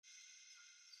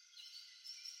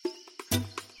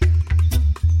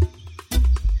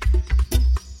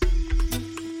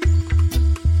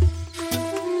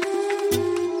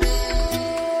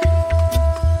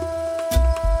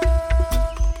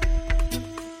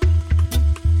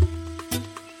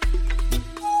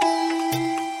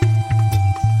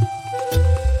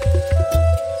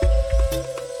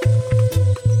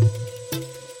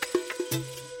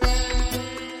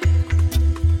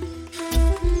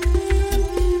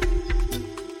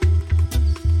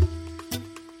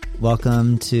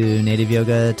Welcome to Native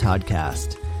Yoga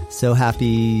Toddcast. So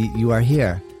happy you are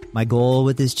here. My goal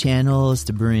with this channel is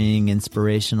to bring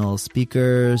inspirational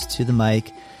speakers to the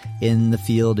mic in the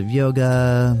field of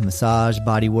yoga, massage,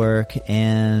 bodywork,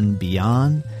 and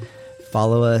beyond.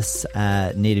 Follow us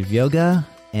at Native Yoga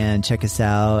and check us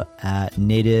out at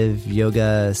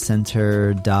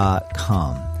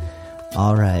nativeyogacenter.com.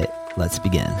 All right, let's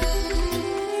begin.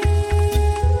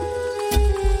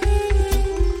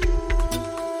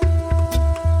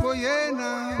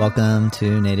 Welcome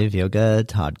to Native Yoga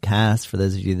Toddcast. For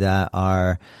those of you that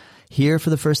are here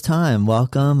for the first time,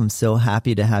 welcome. I'm so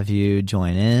happy to have you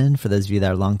join in. For those of you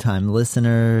that are longtime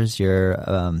listeners, your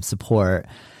support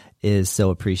is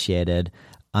so appreciated.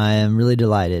 I am really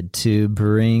delighted to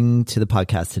bring to the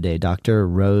podcast today Dr.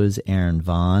 Rose Erin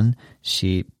Vaughn.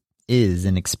 She is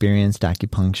an experienced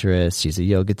acupuncturist. She's a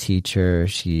yoga teacher.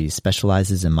 She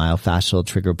specializes in myofascial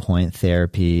trigger point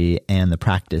therapy and the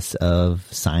practice of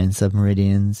science of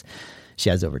meridians. She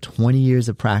has over 20 years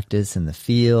of practice in the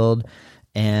field,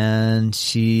 and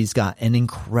she's got an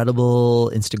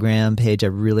incredible Instagram page. I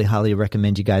really highly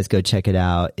recommend you guys go check it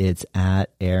out. It's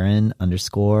at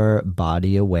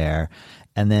Erin_bodyaware.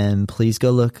 And then please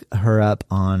go look her up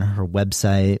on her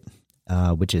website,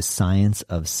 which is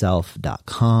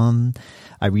scienceofself.com.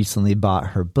 I recently bought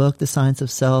her book, The Science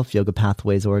of Self, Yoga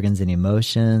Pathways, Organs, and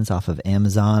Emotions, off of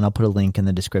Amazon. I'll put a link in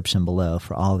the description below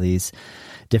for all these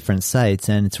different sites.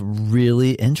 And it's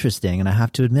really interesting. And I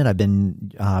have to admit, I've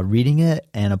been reading it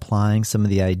and applying some of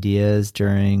the ideas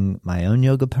during my own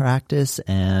yoga practice,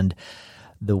 and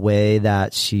the way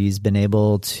that she's been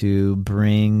able to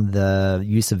bring the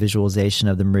use of visualization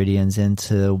of the meridians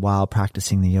into while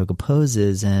practicing the yoga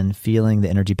poses and feeling the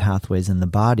energy pathways in the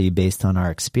body based on our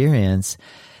experience,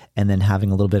 and then having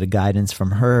a little bit of guidance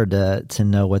from her to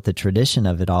know what the tradition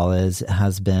of it all is,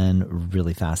 has been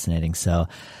really fascinating. So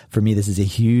for me, this is a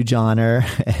huge honor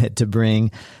to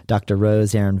bring Dr.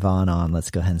 Rose Erin Vaughn on.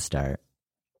 Let's go ahead and start.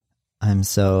 I'm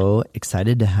so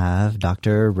excited to have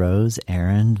Dr. Rose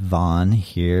Erin Vaughn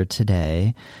here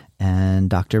today. And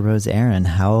Dr. Rose Erin,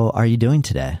 how are you doing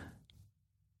today?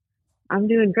 I'm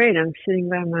doing great. I'm sitting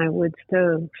by my wood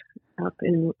stove up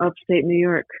in upstate New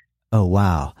York. Oh,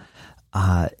 wow.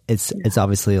 It's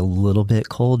obviously a little bit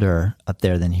colder up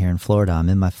there than here in Florida. I'm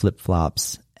in my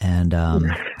flip-flops, and I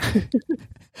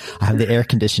have the air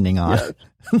conditioning on. Yes.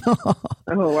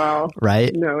 Oh, wow.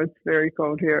 Right? No, it's very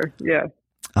cold here. Yes.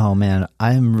 Oh man,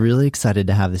 I'm really excited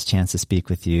to have this chance to speak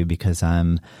with you because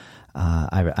I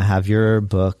have your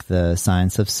book, The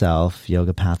Science of Self,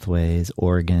 Yoga Pathways,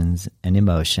 Organs, and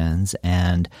Emotions,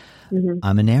 and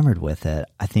I'm enamored with it.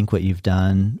 I think what you've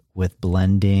done with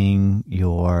blending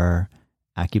your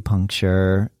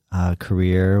acupuncture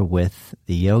career with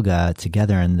the yoga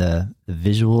together, and the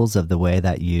visuals of the way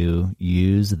that you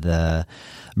use the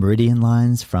meridian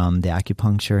lines from the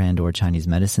acupuncture and or Chinese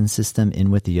medicine system in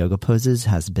with the yoga poses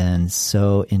has been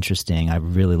so interesting. I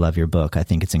really love your book. I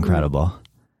think it's incredible.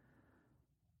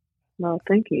 Well,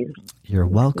 thank you. You're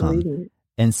welcome.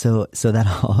 And so that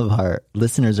all of our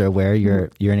listeners are aware,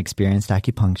 you're an experienced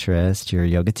acupuncturist, you're a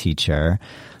yoga teacher.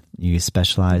 You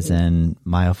specialize in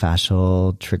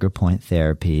myofascial trigger point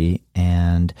therapy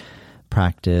and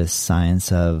practice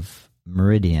science of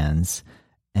meridians.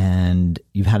 And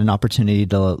you've had an opportunity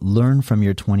to learn from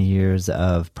your 20 years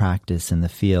of practice in the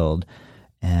field.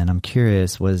 And I'm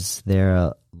curious, was there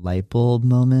a light bulb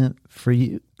moment for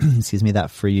you,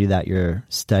 that your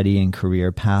study and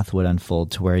career path would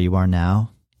unfold to where you are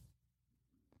now?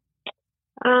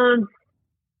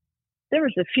 There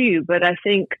was a few, but I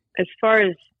think as far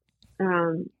as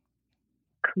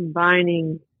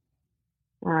combining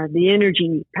the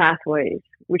energy pathways,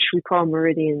 which we call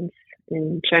meridians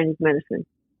in Chinese medicine,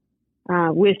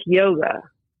 with yoga,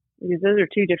 because those are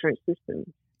two different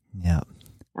systems. Yeah.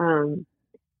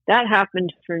 That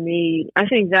happened for me. I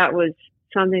think that was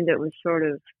something that was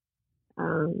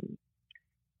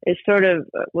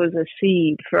was a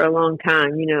seed for a long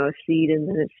time, a seed, and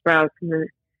then it sprouts and then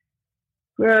it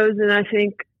grows. And I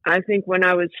think when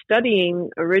I was studying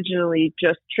originally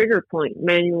just trigger point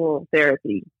manual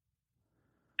therapy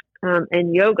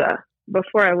and yoga,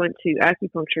 before I went to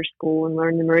acupuncture school and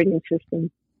learned the meridian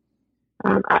system,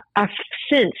 I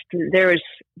sensed there was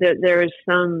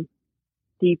some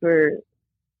deeper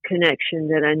connection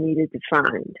that I needed to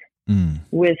find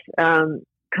with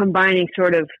combining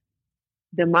sort of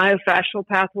the myofascial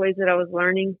pathways that I was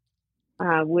learning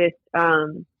with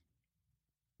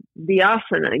the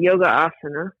asana, yoga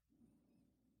asana,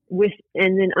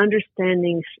 and then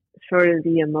understanding sort of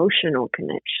the emotional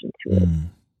connection to it.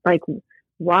 Like,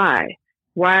 why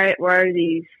are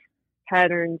these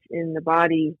patterns in the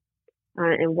body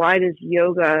And why does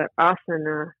yoga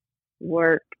asana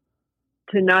work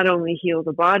to not only heal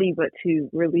the body, but to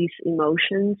release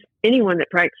emotions? Anyone that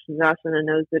practices asana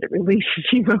knows that it releases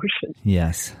emotions.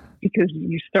 Yes. Because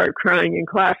you start crying in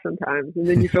class sometimes and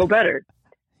then you feel better.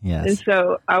 Yes. And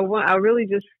so I really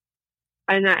just,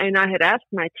 and I had asked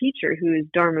my teacher, who is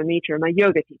Dharma Mitra, my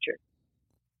yoga teacher.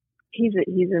 He's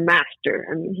a master.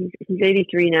 I mean, he's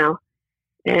 83 now.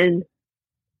 And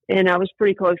I was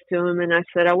pretty close to him, and I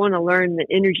said, I want to learn the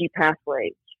energy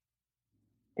pathways.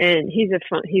 And he's a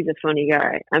funny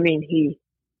guy. I mean,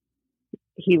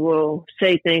 he will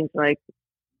say things like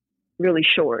really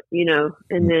short, and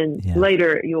then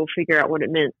later you'll figure out what it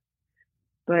meant.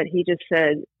 But he just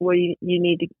said, well, you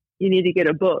need to get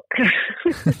a book.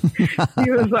 He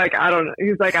was like, I don't know. He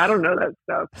was like, I don't know that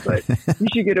stuff, but you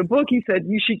should get a book. He said,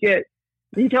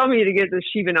 he told me to get the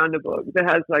Shivananda book that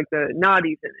has like the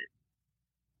nadis in it.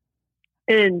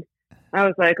 And I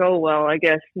was like, oh, well, I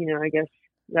guess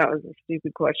that was a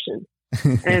stupid question.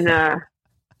 And,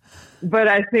 but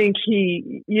I think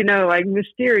he, like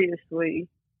mysteriously,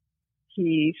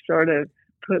 he sort of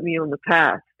put me on the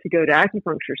path to go to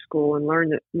acupuncture school and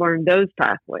learn those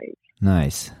pathways.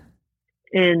 Nice.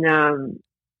 And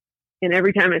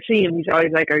every time I see him, he's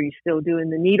always like, are you still doing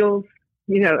the needles?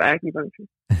 Acupuncture.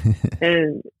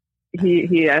 And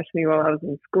he asked me while I was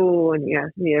in school, and he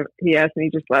asked me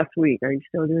just last week, are you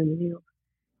still doing the needles?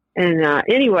 And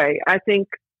anyway, I think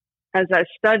as I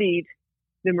studied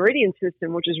the meridian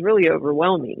system, which is really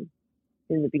overwhelming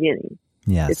in the beginning.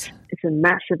 Yes. It's a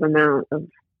massive amount of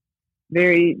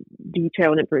very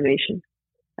detailed information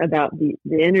about the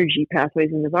energy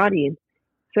pathways in the body. And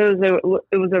so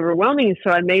it was overwhelming.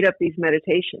 So I made up these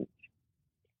meditations,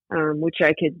 which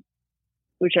I could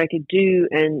do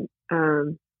and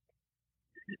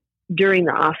during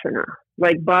the asana,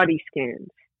 like body scans.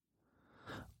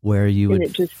 Where you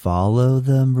would follow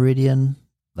the meridian,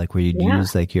 like where you'd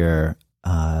use like your,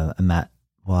 well,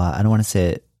 I don't want to say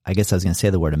it. I guess I was going to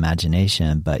say the word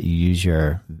imagination, but you use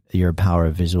your power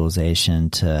of visualization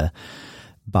to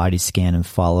body scan and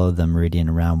follow the meridian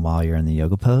around while you're in the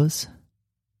yoga pose.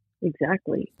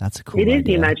 Exactly. That's a cool idea. It is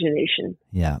the imagination.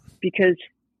 Yeah. Because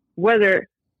my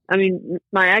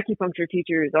acupuncture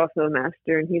teacher is also a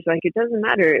master, and he's like, it doesn't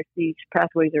matter if these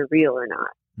pathways are real or not.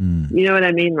 You know what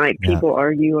I mean? Like people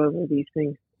argue over these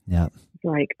things. Yeah.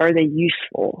 Like, are they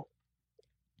useful?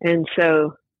 And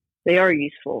so they are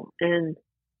useful. And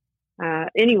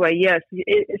anyway, yes,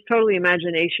 it's totally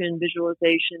imagination,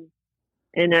 visualization.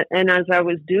 And as I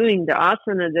was doing the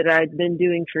asana that I'd been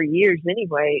doing for years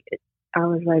anyway, I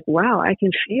was like, wow, I can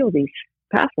feel these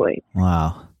pathways.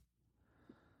 Wow.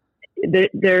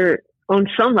 They're on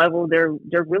some level, they're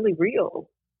really real.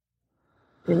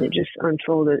 And it just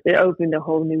unfolded. It opened a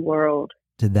whole new world.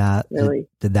 Did that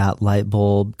light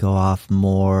bulb go off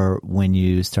more when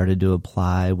you started to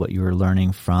apply what you were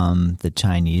learning from the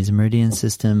Chinese meridian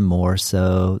system, more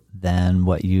so than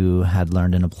what you had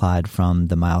learned and applied from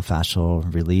the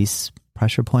myofascial release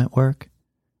pressure point work?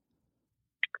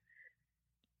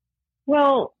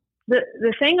 Well,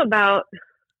 the thing about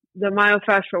the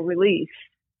myofascial release,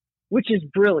 which is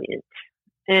brilliant,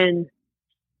 and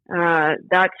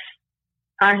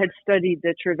I had studied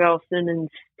the Travell Simmons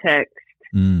text.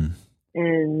 And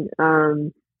I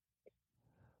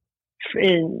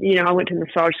went to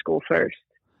massage school first,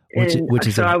 that's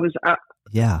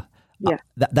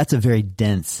a very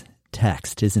dense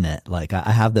text, isn't it? Like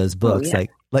I have those books,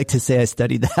 like to say I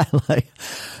studied that, like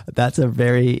that's a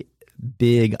very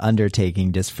big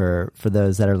undertaking just for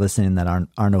those that are listening that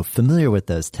aren't familiar with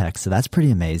those texts. So that's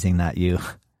pretty amazing that you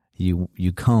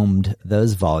combed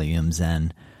those volumes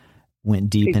and went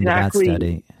deep into that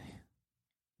study.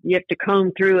 You have to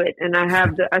comb through it. And I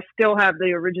still have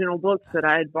the original books that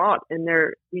I had bought, and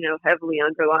they're, heavily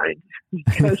underlined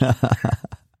because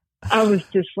I was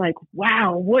just like,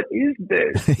 wow, what is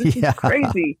this? This is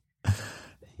crazy.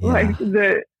 Yeah. Like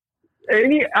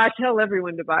I tell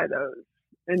everyone to buy those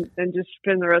and just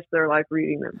spend the rest of their life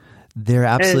reading them. They're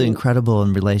absolutely incredible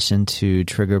in relation to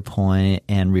trigger point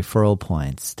and referral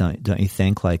points. Don't you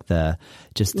think? Like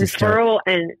referral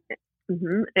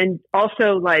and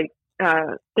also like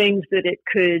things that it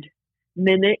could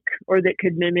mimic or that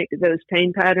could mimic those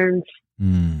pain patterns.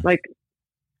 Like,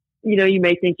 you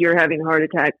may think you're having a heart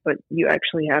attack, but you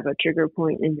actually have a trigger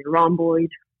point in your rhomboid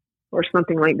or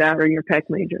something like that, or your pec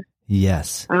major.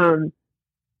 Yes. And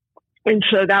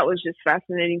so that was just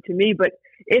fascinating to me, but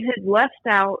it had left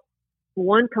out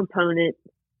one component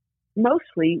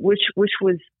mostly, which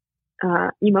was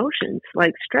emotions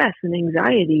like stress and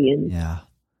anxiety and,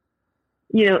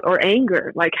 or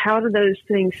anger. Like, how do those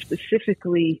things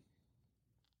specifically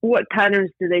what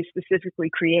patterns do they specifically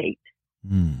create?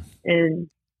 And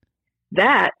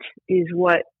that is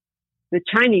what the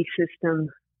Chinese system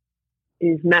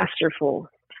is masterful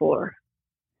for,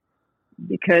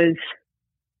 because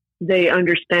they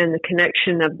understand the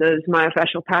connection of those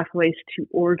myofascial pathways to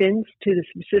organs, to the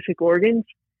specific organs,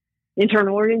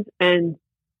 internal organs, and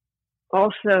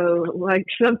also like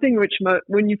something which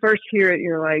when you first hear it,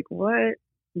 you're like, what?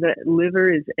 The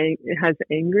liver it has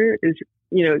anger, is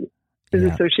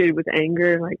associated with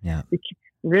anger. Like,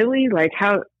 really? Like,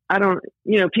 how? I don't,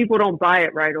 people don't buy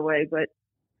it right away, but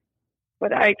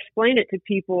I explain it to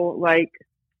people like,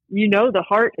 the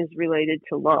heart is related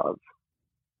to love,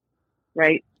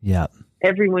 right? Yeah.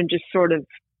 Everyone just sort of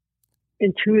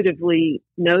intuitively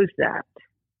knows that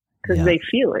because they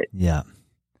feel it. Yeah.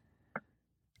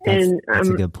 That's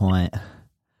a good point.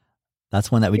 That's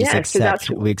one that we just accept.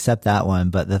 So we accept that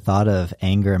one, but the thought of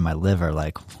anger in my liver,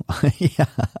 like,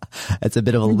 it's a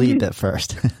bit of a leap at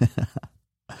first.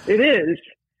 It is,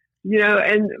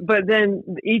 but then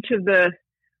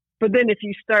if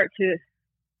you start to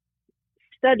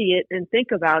study it and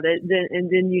think about it,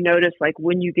 then you notice, like,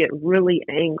 when you get really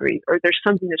angry or there's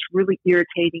something that's really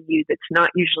irritating you that's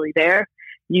not usually there,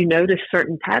 you notice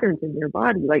certain patterns in your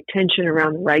body, like tension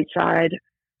around the right side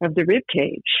of the rib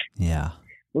cage. Yeah.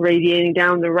 Radiating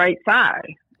down the right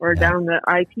thigh or down the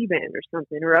IT band or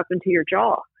something, or up into your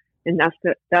jaw. And that's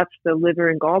the liver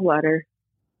and gallbladder.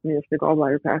 It's the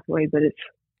gallbladder pathway, but it's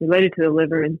related to the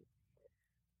liver.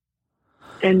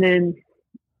 And then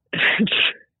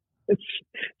it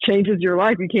changes your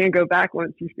life. You can't go back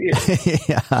once you see it.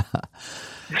 Yeah.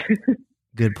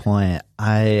 Good point.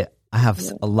 I have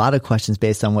a lot of questions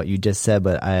based on what you just said,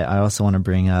 but I also want to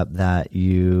bring up that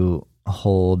you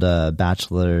hold a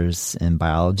bachelor's in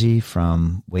biology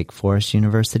from Wake Forest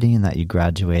University and that you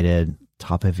graduated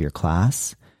top of your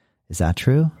class. Is that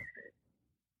true?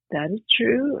 That is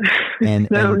true. And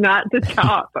not the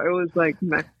top. I was like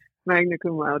magna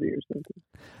cum laude or something.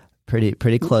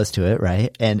 Pretty close to it,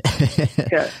 right? And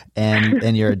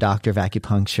and you're a doctor of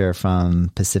acupuncture from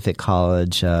Pacific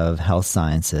College of Health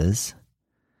Sciences.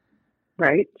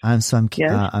 Right. I'm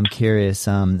curious,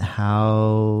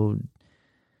 how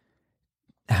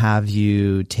have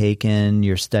you taken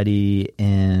your study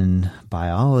in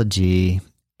biology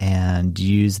and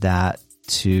used that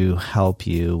to help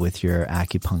you with your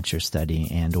acupuncture study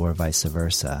and or vice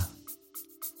versa?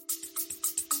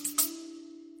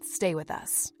 Stay with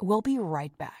us. We'll be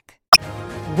right back.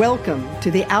 Welcome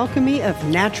to the Alchemy of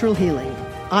Natural Healing.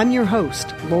 I'm your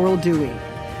host, Laurel Dewey.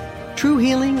 True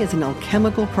healing is an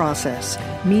alchemical process,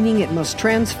 meaning it must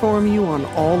transform you on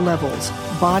all levels,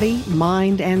 body,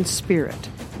 mind, and spirit.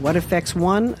 What affects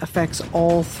one affects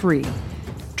all three.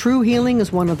 True healing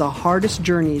is one of the hardest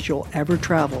journeys you'll ever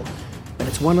travel, but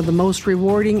it's one of the most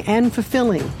rewarding and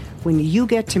fulfilling when you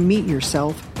get to meet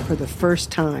yourself for the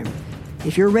first time.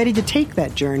 If you're ready to take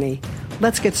that journey,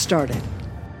 let's get started.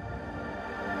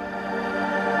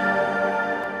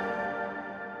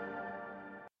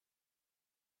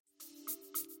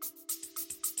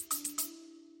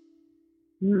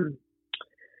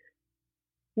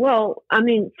 Well, I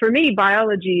mean, for me,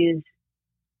 biology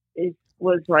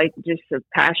was like just a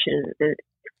passion.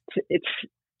 It's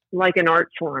like an art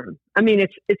form. I mean,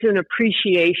 it's an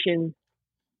appreciation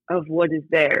of what is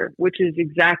there, which is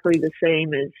exactly the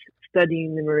same as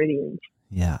studying the meridians.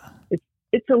 Yeah,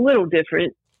 it's a little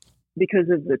different because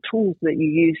of the tools that you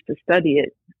use to study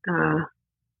it,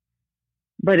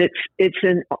 but it's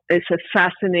a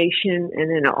fascination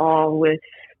and an awe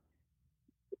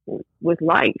with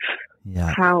life.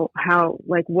 Yeah. How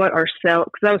like what are cells?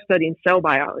 Because I was studying cell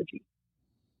biology,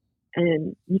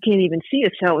 and you can't even see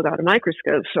a cell without a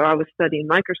microscope. So I was studying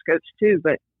microscopes too.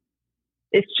 But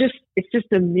it's just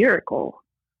a miracle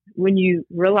when you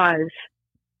realize.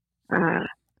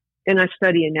 And I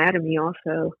study anatomy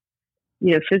also,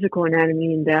 physical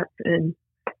anatomy in depth. And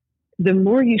the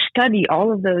more you study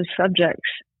all of those subjects,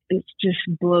 it just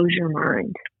blows your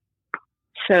mind.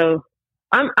 So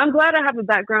I'm glad I have a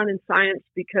background in science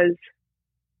because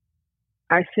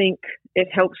I think it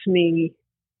helps me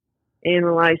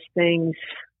analyze things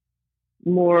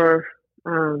more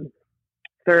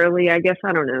thoroughly, I guess.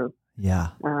 I don't know.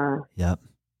 Yeah. Yep.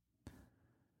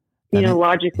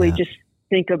 Logically, just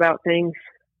think about things.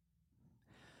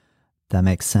 That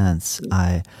makes sense.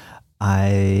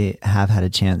 I have had a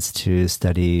chance to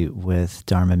study with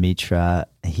Dharma Mitra.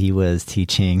 He was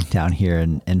teaching down here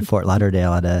in Fort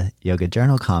Lauderdale at a Yoga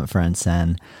Journal conference,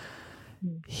 and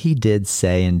he did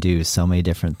say and do so many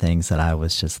different things that I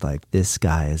was just like, this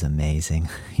guy is amazing.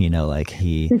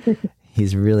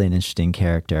 He's really an interesting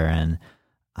character. And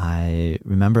I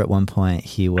remember at one point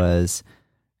he was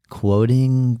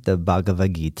quoting the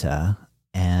Bhagavad Gita,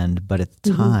 but at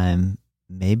the time,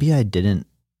 maybe I didn't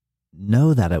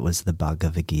know that it was the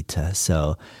Bhagavad Gita.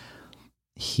 So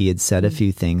he had said a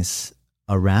few things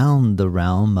around the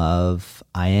realm of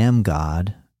I am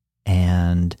God,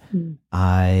 and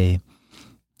I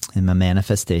am a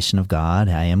manifestation of God.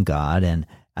 I am God. And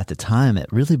at the time,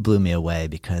 it really blew me away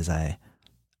because I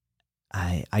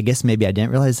guess maybe I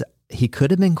didn't realize he could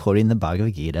have been quoting the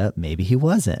Bhagavad Gita. Maybe he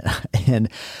wasn't. And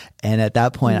at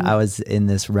that point, I was in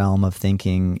this realm of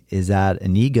thinking, is that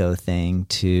an ego thing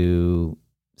to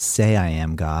say I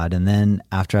am God? And then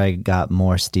after I got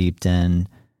more steeped in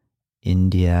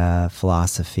India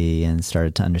philosophy and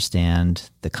started to understand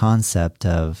the concept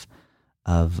of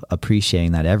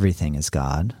appreciating that everything is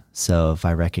God. So if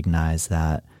I recognize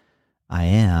that I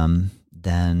am,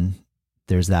 then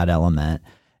there's that element.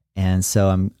 And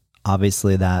so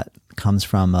obviously that comes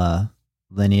from a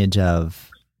lineage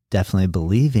of definitely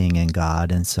believing in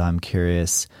God. And so I'm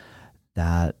curious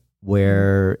that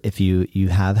where, if you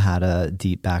have had a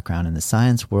deep background in the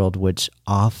science world, which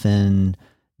often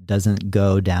doesn't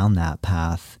go down that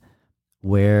path,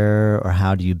 where or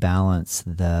how do you balance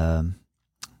the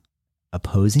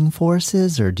opposing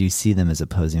forces, or do you see them as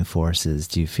opposing forces?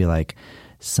 Do you feel like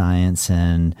science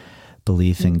and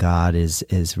belief in God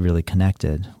is really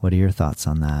connected? What are your thoughts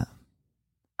on that?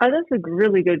 That's a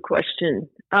really good question.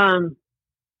 And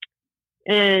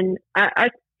I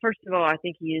first of all, I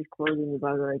think he is quoting the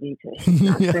Bhagavad Gita. He's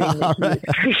not saying that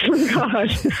he is Christian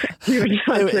God. He would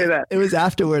not say that. It was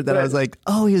afterward that I was like,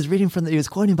 oh, he was reading he was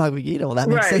quoting Bhagavad Gita. Well, that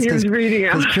makes sense. He was reading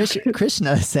out. Because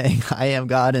Krishna is saying, I am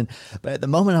God. But at the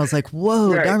moment I was like,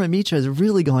 whoa, Dharma Mitra is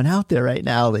really going out there right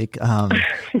now. Like,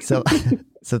 so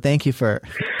thank you for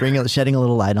shedding a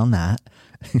little light on that.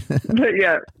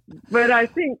 But I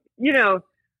think,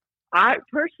 I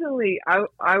personally,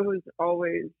 I was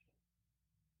always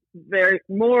very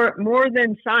more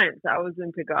than science. I was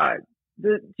into God,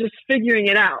 just figuring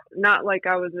it out. Not like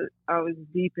I was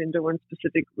deep into one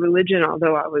specific religion,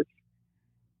 although I was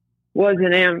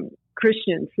and am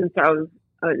Christian since I was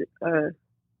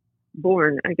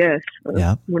born, I guess.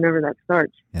 Whenever that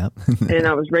starts. Yep. And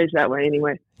I was raised that way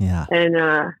anyway. Yeah.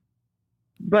 And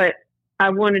but I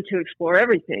wanted to explore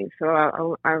everything,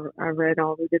 so I read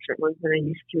all the different ones, and I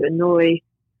used to annoy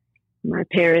my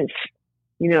parents,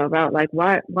 about like,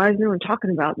 why is no one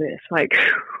talking about this? Like,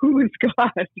 who is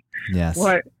God? Yes.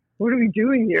 What are we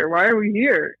doing here? Why are we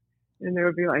here? And they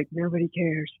would be like, nobody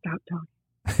cares. Stop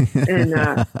talking. And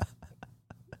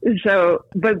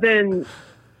but then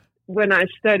when I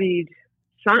studied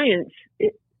science,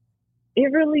 it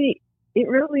really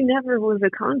never was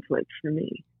a conflict for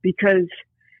me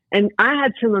and I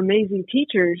had some amazing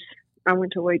teachers. I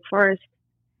went to Wake Forest,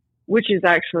 which is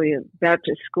actually a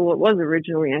Baptist school. It was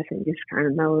originally, I think it's kind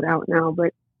of mellowed out now,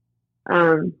 but,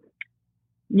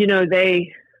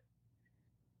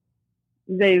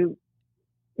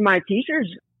 my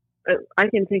teachers, I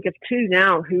can think of two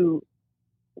now who,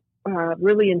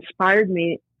 really inspired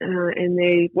me. And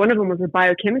one of them was a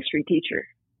biochemistry teacher.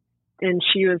 And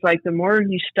she was like, the more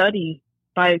you study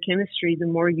biochemistry, the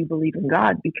more you believe in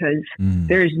God, because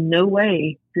there is no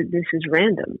way that this is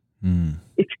random.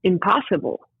 It's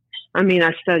impossible. I mean,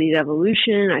 I studied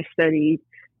evolution, I studied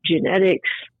genetics.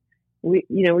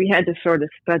 We had to sort of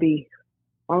study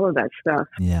all of that stuff.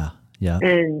 Yeah. Yeah.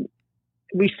 And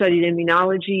we studied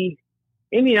immunology.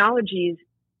 Immunology is,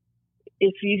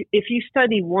 if you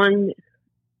study one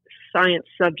science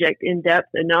subject in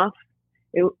depth enough,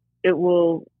 it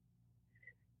will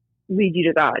lead you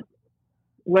to God,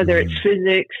 whether it's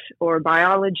physics or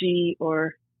biology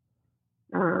or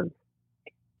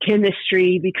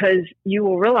chemistry, because you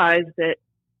will realize that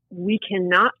we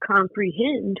cannot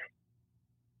comprehend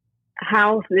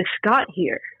how this got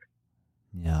here.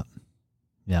 Yeah.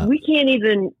 Yeah. We can't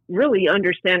even really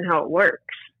understand how it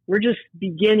works. We're just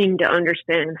beginning to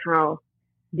understand how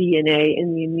DNA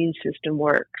and the immune system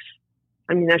works.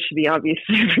 I mean, that should be obvious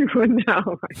to everyone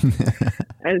now.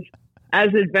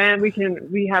 As advanced,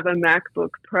 we have a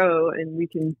MacBook Pro and we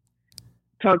can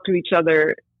talk to each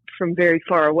other from very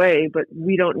far away, but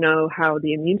we don't know how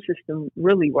the immune system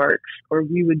really works, or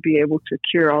we would be able to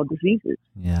cure all diseases.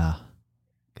 Yeah.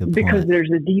 Good point. Because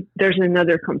there's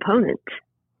another component,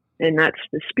 and that's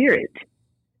the spirit,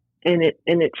 and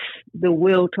it's the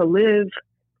will to live.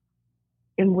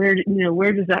 And where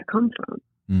does that come from?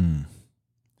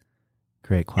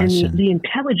 Great question. And the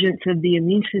intelligence of the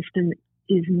immune system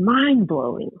is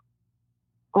mind-blowing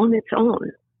on its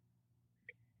own,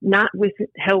 not with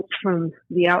help from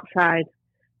the outside.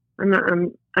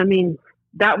 I mean,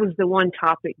 that was the one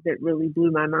topic that really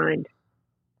blew my mind.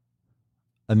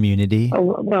 Immunity?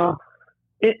 Oh, well,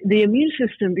 the immune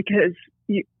system, because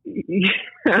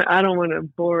I don't want to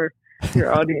bore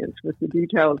your audience with the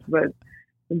details, but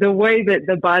the way that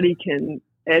the body can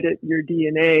edit your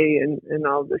DNA and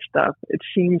all this stuff, it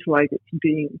seems like it's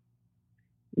being,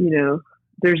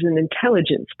 there's an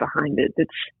intelligence behind it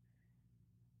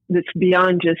that's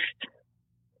beyond just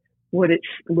what it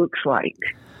looks like.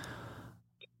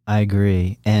 I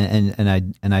agree.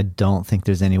 And I don't think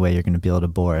there's any way you're going to be able to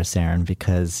bore us, Erin,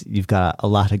 because you've got a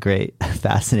lot of great,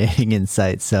 fascinating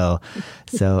insights. So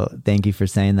thank you for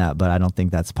saying that, but I don't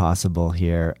think that's possible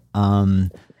here.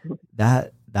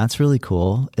 That's really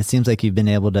cool. It seems like you've been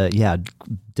able to,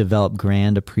 develop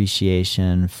grand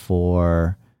appreciation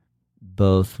for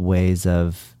both ways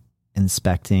of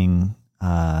inspecting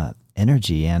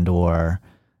energy and or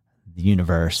the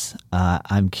universe.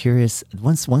 I'm curious.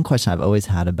 One question I've always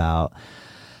had about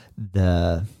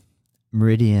the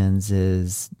meridians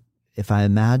is, if I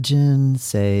imagine,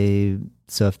 say,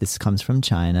 so if this comes from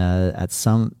China, at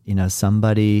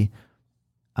somebody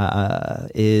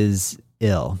is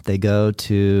ill, they go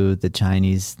to the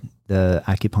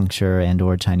acupuncture and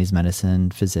or Chinese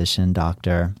medicine physician,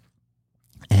 doctor,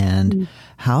 and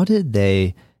how did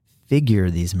they figure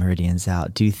these meridians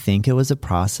out? Do you think it was a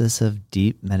process of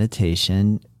deep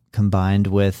meditation combined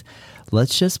with,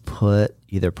 let's just put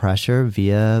either pressure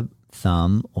via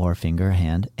thumb or finger,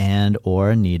 hand, and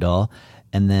or a needle,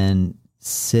 and then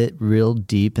sit real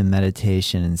deep in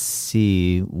meditation and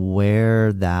see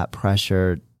where that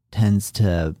pressure tends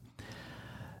to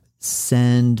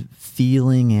send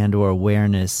feeling and or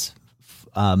awareness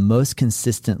most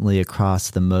consistently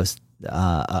across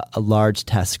a large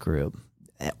test group?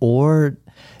 Or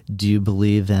do you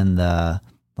believe in the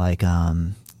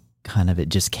kind of it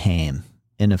just came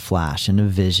in a flash, in a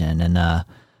vision, and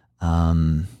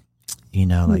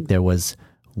like there was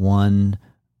one,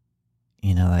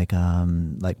 like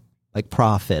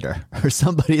prophet or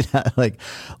somebody that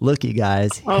look, you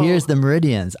guys, here's the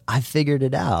meridians. I figured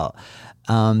it out.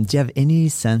 Do you have any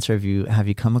sense, or have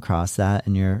you come across that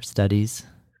in your studies?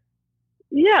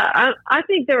 Yeah, I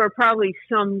think there were probably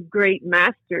some great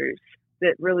masters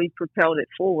that really propelled it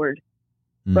forward.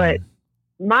 But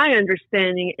my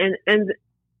understanding and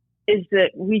is that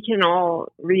we can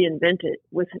all reinvent it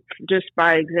just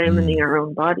by examining our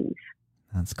own bodies.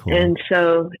 That's cool. And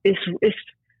so it's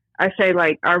I say,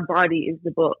 like, our body is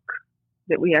the book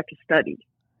that we have to study.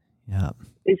 Yeah.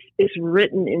 It's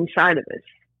written inside of us.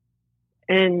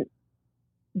 And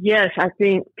yes, I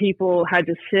think people had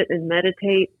to sit and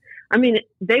meditate. I mean,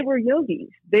 they were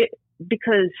yogis.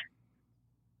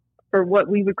 Or what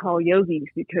we would call yogis,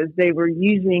 because they were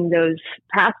using those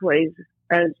pathways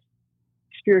as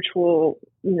spiritual,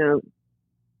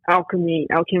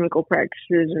 alchemical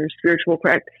practices or spiritual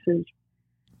practices.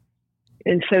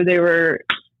 And so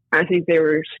I think they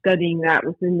were studying that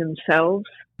within themselves.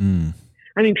 I mean,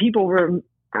 I think people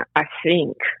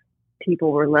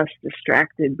were less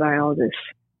distracted by all this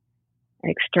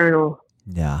external.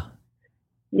 Yeah.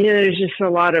 There's just a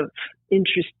lot of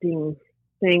interesting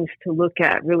things to look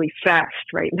at really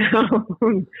fast right now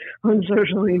on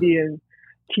social media and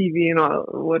TV and all,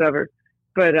 whatever.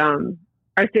 But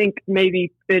I think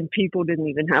maybe people didn't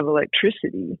even have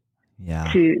electricity.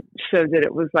 Yeah. So that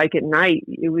it was like at night,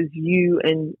 it was you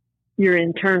and your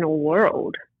internal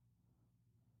world.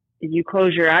 You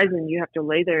close your eyes and you have to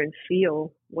lay there and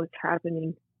feel what's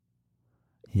happening.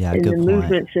 Yeah, in good the point.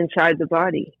 Movements inside the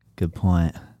body. Good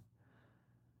point.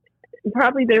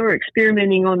 Probably they were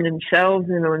experimenting on themselves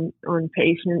and on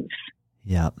patients.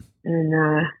 Yep.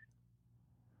 And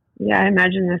I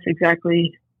imagine that's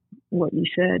exactly what you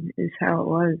said is how it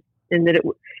was, and that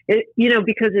it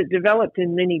because it developed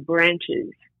in many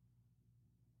branches.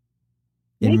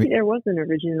 Maybe there was an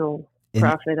original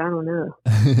prophet. I don't know.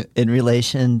 In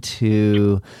relation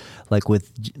to the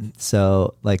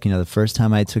first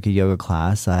time I took a yoga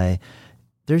class,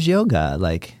 there's yoga,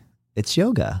 it's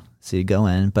yoga. So you go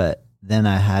in, but then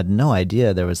I had no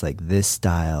idea there was this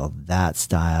style, that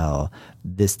style,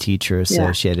 this teacher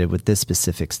associated with this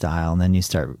specific style. And then you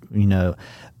start,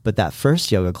 but that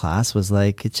first yoga class was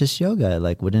it's just yoga,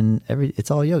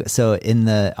 it's all yoga. So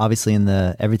obviously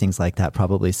everything's like that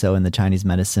probably. So in the Chinese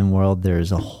medicine world,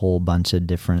 there's a whole bunch of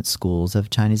different schools of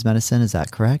Chinese medicine. Is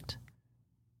that correct?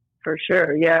 For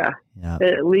sure. Yeah.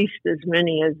 At least as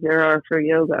many as there are for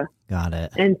yoga. Got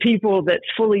it. And people that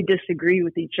fully disagree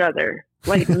with each other,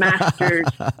 like masters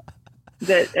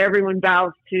that everyone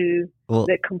bows to,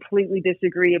 that completely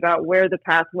disagree about where the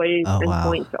pathways and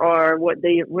points are, what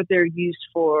they're used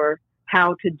for,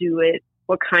 how to do it,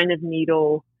 what kind of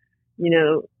needle.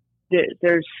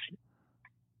 There's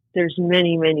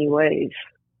many, many ways.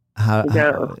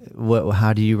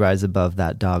 how do you rise above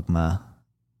that dogma?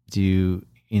 Do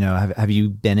you know, have you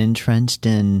been entrenched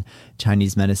in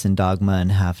Chinese medicine dogma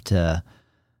and have to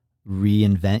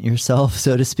reinvent yourself,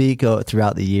 so to speak,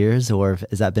 throughout the years, or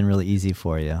has that been really easy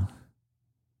for you?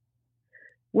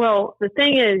 Well, the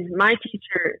thing is, my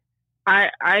teacher, I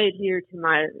adhere to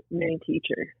my main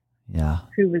teacher,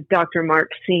 who was Dr.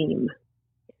 Mark Seam.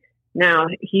 Now,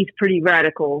 he's pretty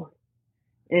radical,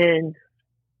 and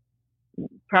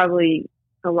probably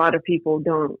a lot of people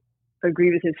don't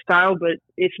agree with his style, but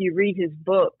if you read his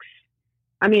books,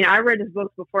 I mean, I read his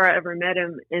books before I ever met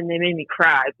him, and they made me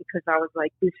cry because I was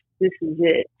like, this is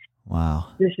it. Wow.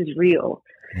 This is real.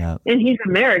 Yep. And he's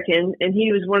American, and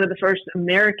he was one of the first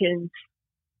Americans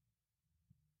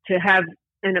to have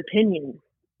an opinion,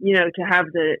 you know, to have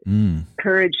the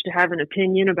courage to have an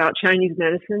opinion about Chinese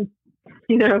medicine,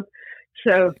 you know.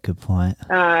 So good point.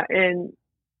 And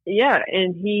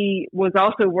he was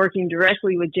also working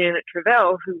directly with Janet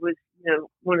Travell, who was, you know,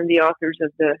 one of the authors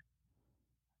of the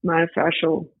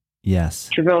myofascial. Yes.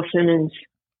 Travell Simmons.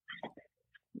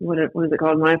 What is it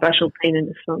called? Myofascial pain and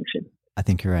dysfunction. I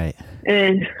think you're right.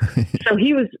 And so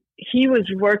he was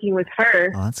working with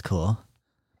her. Oh, that's cool.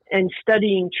 And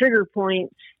studying trigger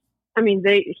points. I mean,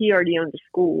 he already owned a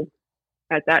school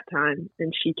at that time,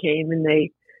 and she came, and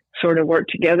they sort of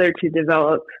worked together to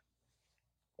develop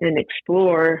and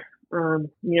explore, you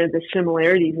know, the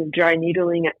similarities of dry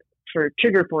needling for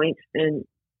trigger points and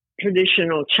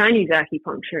traditional Chinese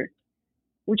acupuncture,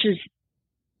 which is,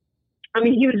 I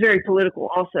mean, he was very political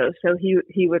also. So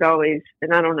he would always,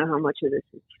 and I don't know how much of this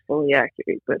is fully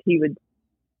accurate, but he would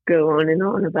go on and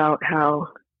on about how,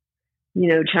 you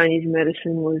know, Chinese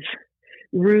medicine was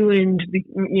ruined,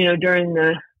 you know, during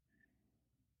the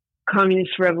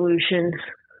Communist Revolution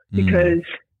because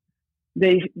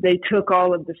they took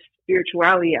all of the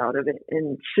spirituality out of it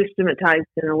and systematized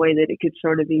in a way that it could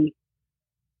sort of be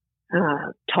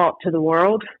taught to the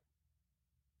world.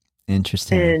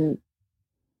 Interesting. And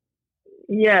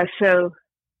yeah, so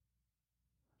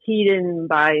he didn't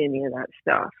buy any of that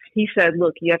stuff. He said,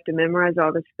 look, you have to memorize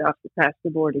all this stuff to pass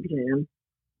the board exam.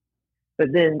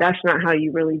 But then that's not how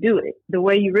you really do it. The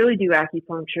way you really do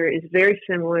acupuncture is very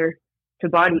similar to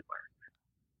body work.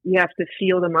 You have to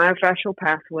feel the myofascial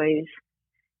pathways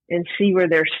and see where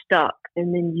they're stuck.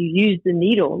 And then you use the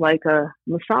needle like a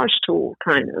massage tool,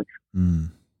 kind of,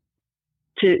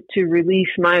 to release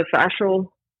myofascial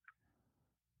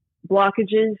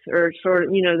blockages, or sort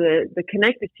of, you know, the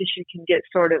connective tissue can get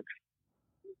sort of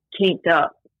kinked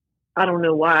up. I don't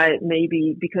know why,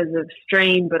 maybe because of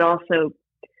strain, but also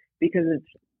because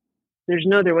there's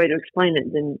no other way to explain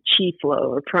it than chi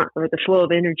flow or the flow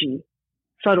of energy,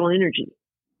 subtle energy.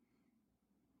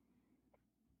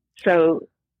 So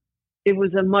it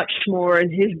was a much more,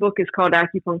 and his book is called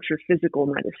Acupuncture Physical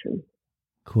Medicine.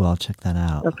 Cool. I'll check that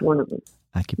out. That's one of them.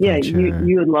 Acupuncture. Yeah,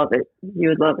 you would love it. You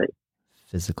would love it.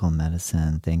 Physical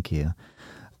medicine. Thank you.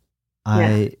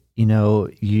 You know,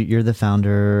 you're the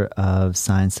founder of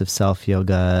Science of Self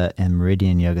Yoga and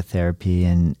Meridian Yoga Therapy,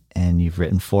 and you've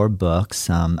written 4 books.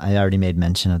 I already made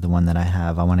mention of the one that I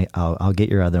have. I'll get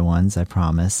your other ones, I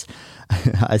promise.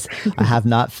 I have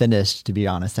not finished, to be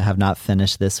honest. I have not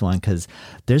finished this one because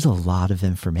there's a lot of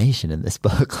information in this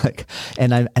book.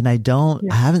 I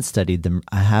haven't studied them.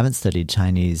 I haven't studied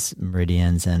Chinese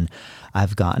meridians, and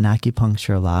I've gotten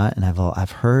acupuncture a lot, and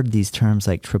I've heard these terms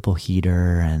like triple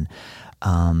heater, and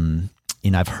you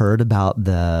know, I've heard about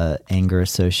the anger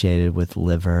associated with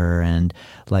liver and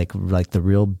like the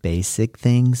real basic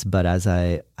things. But as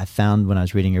I found when I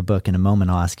was reading your book, in a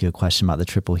moment, I'll ask you a question about the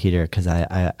triple heater, because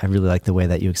I really like the way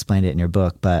that you explained it in your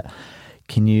book. But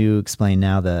can you explain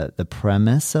now the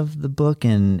premise of the book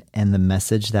and the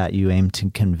message that you aim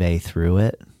to convey through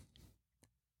it?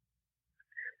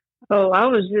 Oh,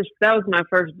 that was my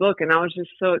first book, and I was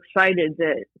just so excited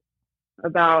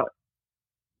about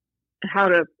how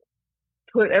to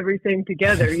put everything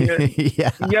together, you know,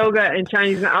 yoga and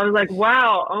Chinese. I was like,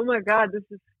 wow, oh my God, this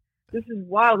is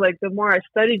wild. Like, the more I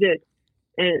studied it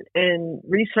and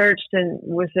researched and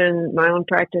within my own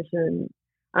practice, and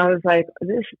I was like,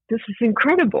 this is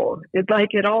incredible.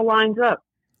 It all lines up.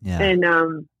 Yeah.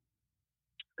 And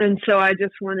so I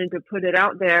just wanted to put it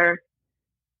out there.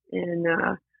 And,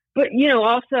 but you know,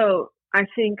 also I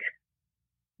think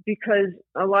because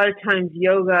a lot of times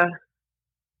yoga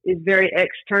is very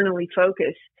externally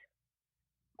focused.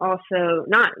 Also,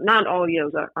 not all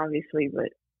yoga, obviously, but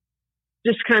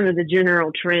just kind of the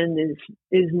general trend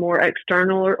is more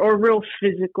external or real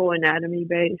physical anatomy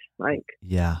based, like,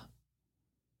 yeah,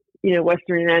 you know,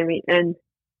 Western anatomy. And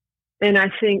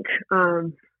I think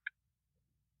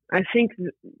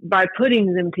by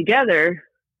putting them together,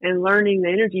 and learning the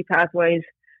energy pathways,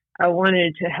 I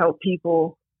wanted to help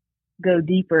people go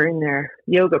deeper in their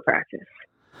yoga practice.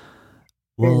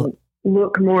 Well, and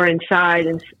look more inside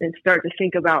and start to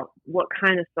think about what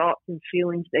kind of thoughts and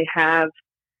feelings they have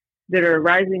that are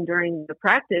arising during the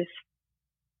practice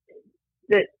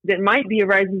that might be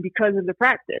arising because of the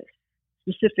practice.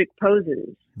 Specific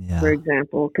poses, for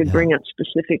example, could bring up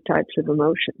specific types of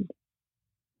emotions.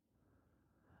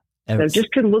 So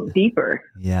just to look deeper.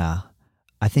 Yeah.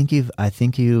 I think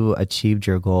you achieved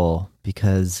your goal,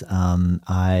 because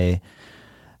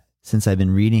since I've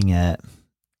been reading it,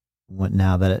 when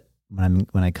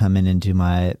I come in and do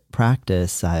my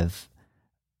practice, I have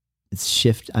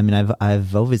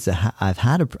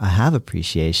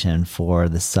appreciation for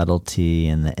the subtlety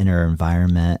and the inner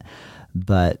environment,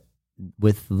 but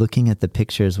with looking at the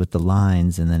pictures with the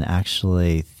lines and then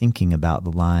actually thinking about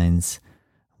the lines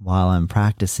while I'm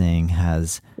practicing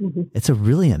it's a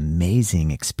really amazing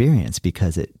experience,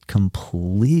 because it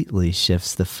completely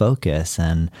shifts the focus.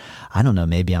 And I don't know,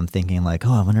 maybe I'm thinking like,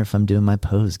 oh, I wonder if I'm doing my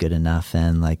pose good enough.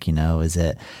 And like, is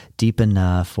it deep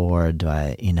enough, or do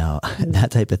I, that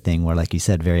type of thing, where, like you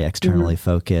said, very externally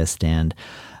focused. And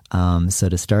so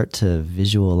to start to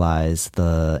visualize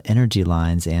the energy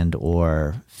lines and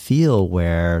or feel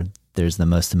where there's the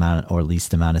most amount or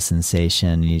least amount of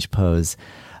sensation in each pose,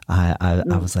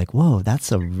 I was like, whoa,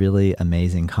 that's a really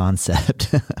amazing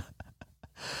concept.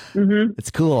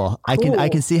 It's cool. I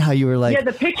can see how you were like, yeah,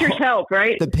 the pictures help,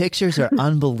 right? The pictures are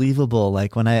unbelievable.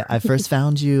 Like when I first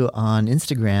found you on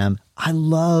Instagram, I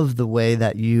love the way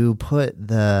that you put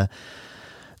the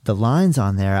lines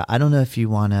on there. I don't know if you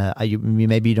want to,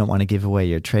 maybe you don't want to give away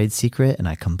your trade secret, and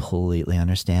I completely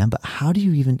understand, but how do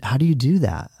you do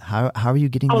that? How are you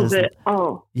getting those?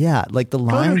 Yeah, like the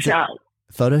lines.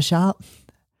 Photoshop?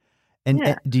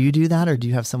 And do you do that, or do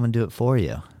you have someone do it for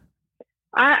you?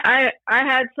 I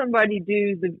had somebody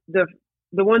do the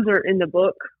ones that are in the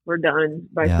book were done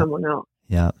by someone else.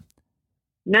 Yeah.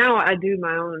 Now I do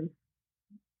my own.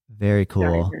 Very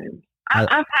cool.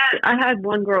 I had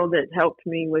one girl that helped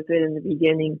me with it in the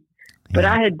beginning, but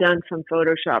I had done some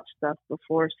Photoshop stuff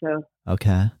before, so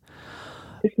okay.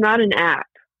 It's not an app.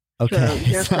 Okay. So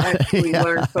you have to actually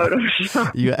learn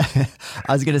Photoshop.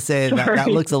 I was going to say that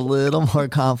looks a little more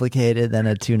complicated than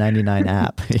a $2.99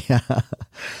 app.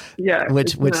 Yeah.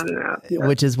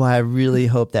 Which is why I really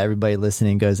hope that everybody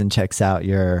listening goes and checks out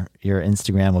your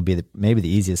Instagram. Will be maybe the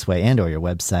easiest way, and or your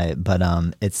website. But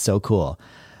it's so cool.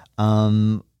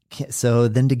 So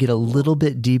then to get a little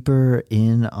bit deeper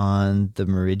in on the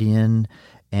meridian,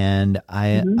 and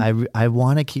I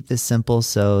want to keep this simple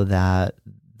so that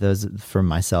those, for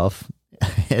myself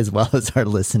as well as our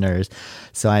listeners.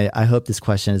 So I hope this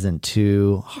question isn't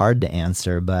too hard to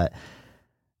answer, but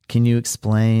can you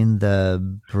explain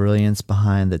the brilliance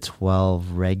behind the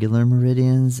 12 regular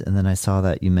meridians? And then I saw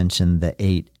that you mentioned the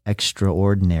 8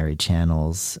 extraordinary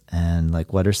channels, and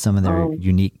like, what are some of their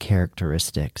unique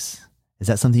characteristics? Is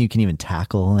that something you can even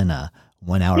tackle in a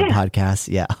 1 hour podcast?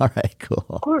 Yeah. All right, cool.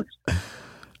 Of course.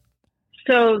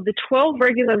 So the 12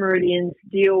 regular meridians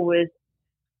deal with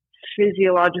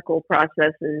physiological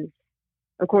processes.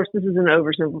 Of course, this is an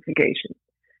oversimplification,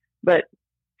 but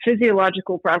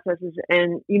physiological processes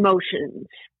and emotions,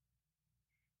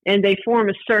 and they form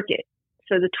a circuit.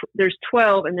 So there's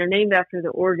 12, and they're named after the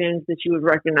organs that you would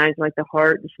recognize, like the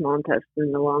heart, the small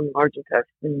intestine, the lung, large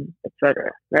intestine,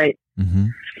 etc. Right? Mm-hmm.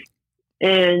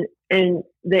 And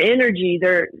the energy,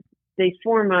 they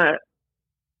form a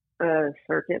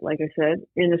circuit, like I said,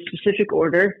 in a specific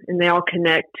order, and they all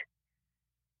connect.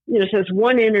 So it's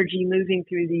one energy moving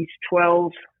through these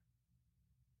 12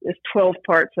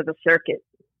 parts of a circuit.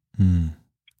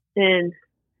 And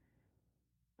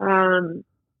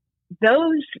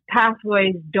those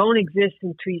pathways don't exist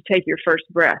until you take your first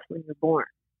breath when you're born.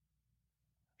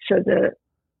 So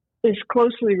it's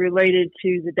closely related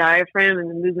to the diaphragm and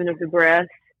the movement of the breath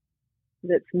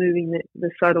that's moving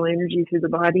the subtle energy through the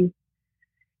body.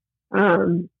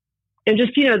 And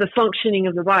just, the functioning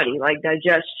of the body, like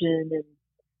digestion,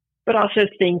 but also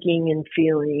thinking and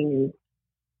feeling,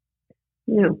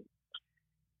 and,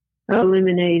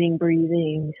 eliminating,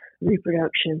 breathing,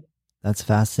 reproduction. That's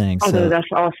fascinating. Although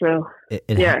that's also,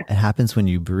 it happens when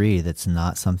you breathe. It's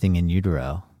not something in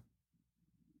utero.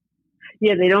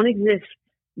 Yeah, they don't exist.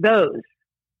 Those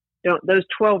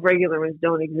 12 regular ones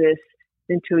don't exist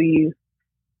until you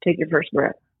take your first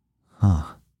breath. Huh.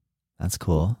 That's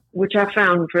cool. Which I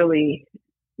found really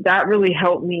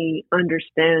helped me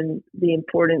understand the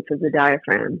importance of the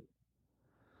diaphragm.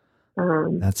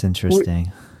 That's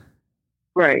interesting.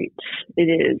 Right. It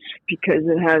is, because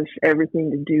it has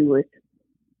everything to do with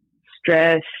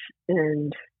stress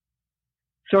and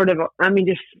sort of, I mean,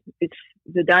 just it's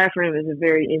the diaphragm is a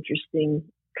very interesting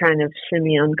kind of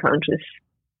semi-unconscious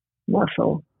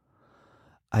muscle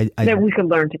that we can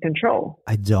learn to control.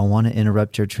 I don't want to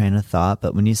interrupt your train of thought,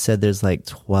 but when you said there's like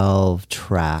 12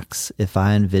 tracks, if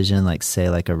I envision like, say,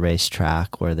 like a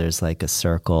racetrack where there's like a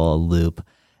circle, a loop,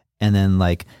 and then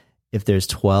like if there's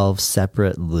 12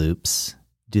 separate loops,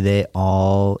 do they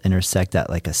all intersect at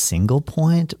like a single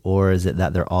point, or is it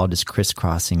that they're all just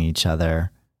crisscrossing each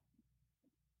other?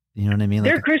 You know what I mean?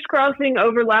 They're crisscrossing,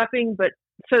 overlapping, but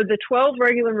so the 12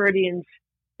 regular meridians,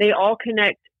 they all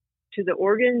connect to the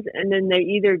organs, and then they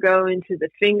either go into the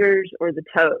fingers or the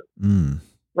toes,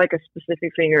 like a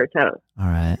specific finger or toe. All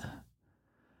right.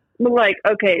 But like,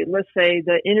 okay, let's say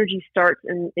the energy starts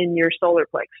in your solar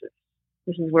plexus.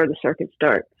 This is where the circuit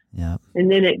starts. Yeah.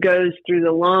 And then it goes through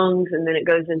the lungs, and then it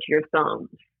goes into your thumbs.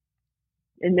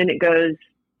 And then it goes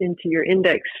into your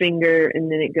index finger,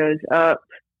 and then it goes up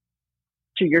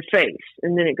to your face,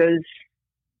 and then it goes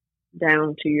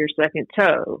down to your second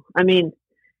toe. I mean,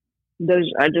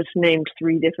 those, I just named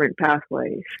 3 different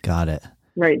pathways. Got it.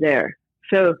 Right there.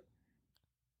 So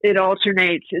it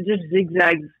alternates. It just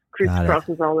zigzags,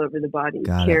 crisscrosses all over the body,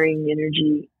 carrying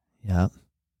energy. Yeah.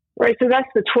 Right. So that's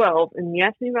the 12. And you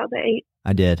asked me about the 8?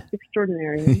 I did.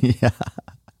 Extraordinary. Yeah.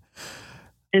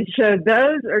 And so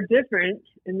those are different,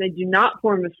 and they do not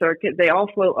form a circuit. They all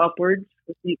flow upwards,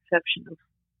 with the exception of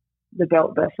the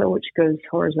belt vessel, which goes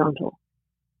horizontal.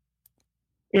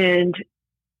 And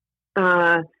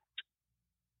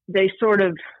they sort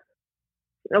of,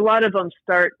 a lot of them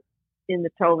start in the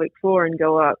pelvic floor and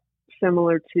go up,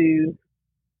 similar to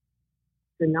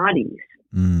the nadis,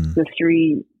 the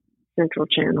 3 central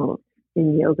channels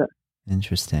in yoga.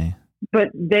 Interesting. But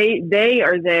they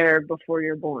are there before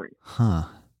you're born. Huh.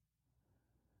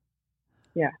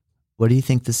 Yeah. What do you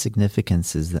think the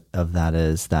significance of that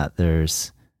is, that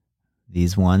there's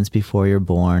these ones before you're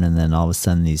born, and then all of a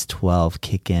sudden these 12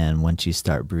 kick in once you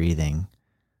start breathing?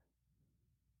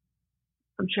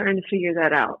 I'm trying to figure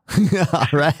that out.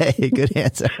 All right. Good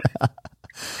answer.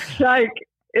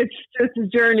 It's just a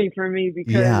journey for me,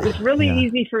 because it's really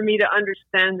easy for me to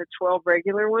understand the 12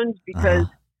 regular ones, because,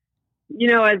 you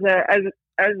know, as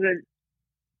a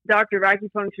doctor of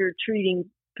acupuncture treating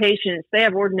patients, they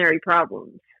have ordinary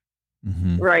problems,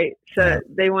 right? So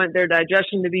they want their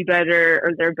digestion to be better,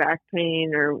 or their back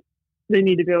pain, or they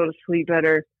need to be able to sleep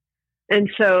better.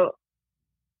 And so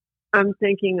I'm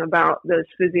thinking about those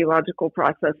physiological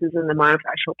processes in the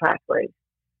myofascial pathway.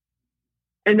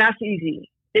 And that's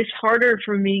easy. It's harder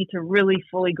for me to really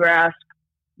fully grasp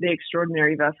the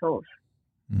extraordinary vessels.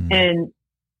 And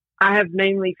I have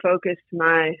mainly focused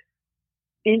my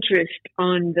interest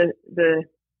on the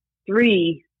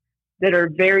 3 that are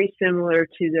very similar to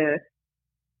the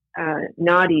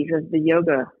nadis of the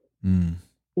yoga, you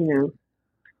know.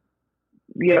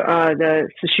 The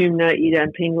Sushumna, Ida,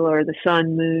 and Pingala are the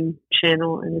sun, moon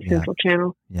channel and the central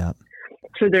channel. Yeah.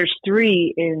 So there's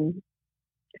 3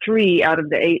 out of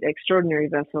the 8 extraordinary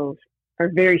vessels are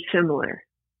very similar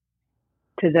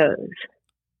to those.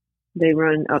 They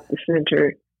run up the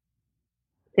center.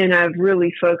 And I've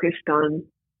really focused on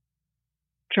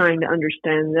trying to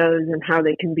understand those and how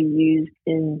they can be used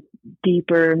in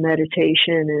deeper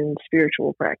meditation and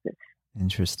spiritual practice.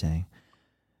 Interesting.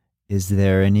 Is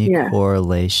there any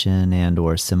correlation and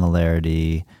or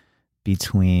similarity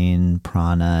between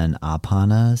prana and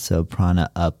apana? So prana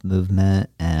up movement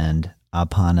and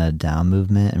apana down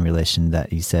movement, in relation to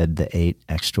that you said the 8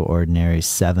 extraordinary,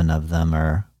 7 of them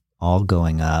are all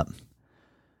going up.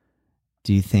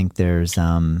 Do you think there's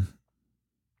no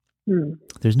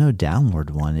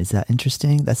downward one? Is that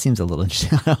interesting? That seems a little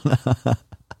interesting. I don't know.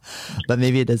 But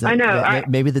maybe it doesn't. I know.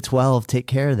 Maybe the 12 take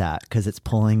care of that, because it's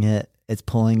pulling it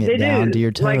down to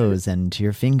your toes and to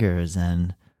your fingers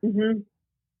and.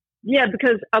 Yeah,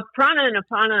 because prana and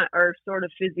apana are sort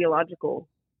of physiological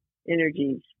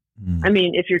energies. I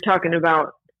mean, if you're talking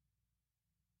about,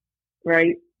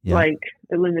 right, like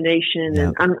elimination,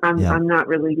 and I'm not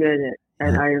really good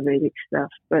at Ayurvedic stuff,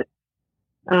 but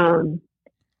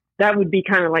that would be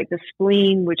kind of like the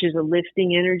spleen, which is a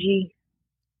lifting energy,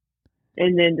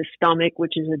 and then the stomach,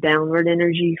 which is a downward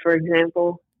energy, for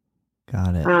example.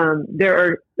 Got it.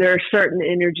 There are certain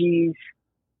energies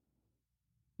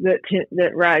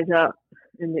that rise up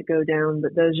and that go down,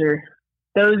 but those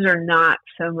are not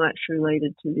so much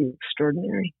related to the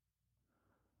extraordinary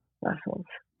vessels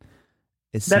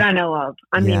that I know of.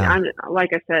 I mean, I'm, like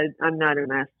I said, I'm not a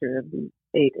master of the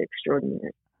 8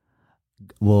 extraordinary.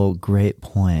 Well, great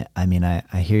point. I mean, I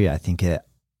hear you. I think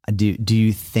do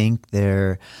you think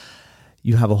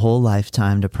you have a whole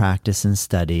lifetime to practice and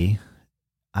study?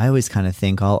 I always kind of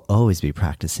think I'll always be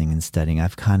practicing and studying.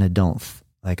 I've kind of don't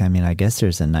like, I mean, I guess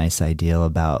there's a nice ideal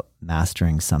about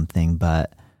mastering something,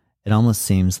 but it almost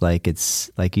seems like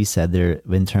it's, like you said, there,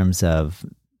 in terms of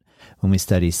when we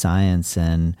study science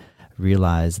and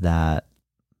realize that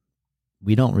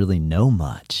we don't really know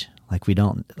much. Like we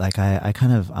don't, like I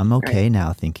kind of, I'm okay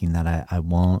now thinking that I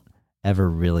won't ever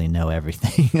really know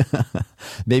everything.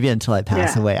 Maybe until I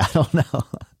pass away. I don't know.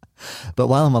 But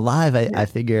while I'm alive, I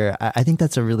figure, I think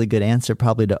that's a really good answer,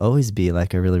 probably, to always be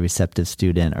like a really receptive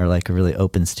student, or like a really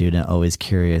open student, always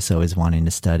curious, always wanting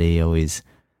to study, always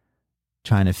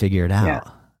trying to figure it out. Yeah.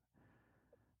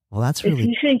 Well, that's really... If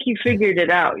you think you figured it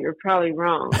out, you're probably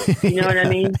wrong. You know what I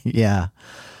mean? Yeah.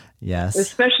 Yes.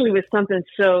 Especially with something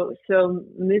so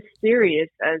mysterious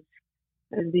as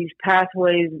these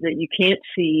pathways that you can't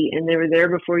see, and they were there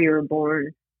before you were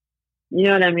born. You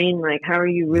know what I mean? Like, how are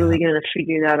you really going to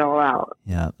figure that all out?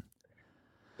 Yeah.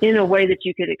 In a way that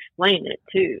you could explain it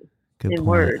too. Good in point.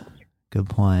 Words. Good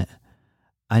point.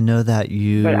 I know that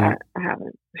you... But I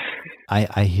haven't.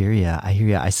 I hear you. I hear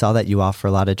you. I saw that you offer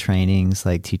a lot of trainings,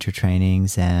 like teacher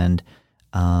trainings and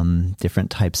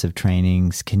different types of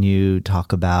trainings. Can you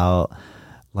talk about,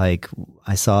 like,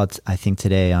 I saw, I think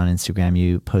today on Instagram,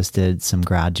 you posted some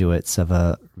graduates of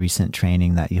a recent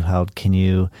training that you held. Can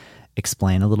you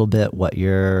explain a little bit what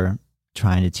you're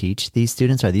trying to teach these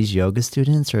students? Are these yoga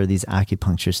students, or are these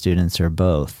acupuncture students, or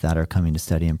both, that are coming to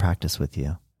study and practice with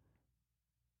you?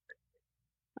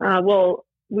 Well,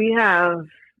 we have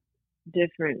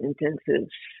different intensives,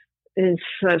 and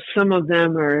so some of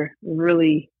them are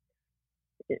really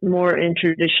more in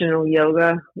traditional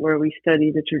yoga, where we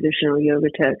study the traditional yoga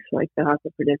texts like the Hatha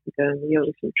Pradipika and the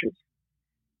Yoga Sutras.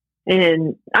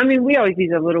 And I mean, we always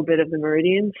use a little bit of the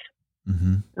meridians,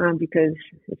 because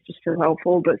it's just so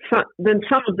helpful. But then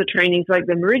some of the trainings, like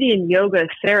the meridian yoga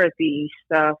therapy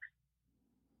stuff,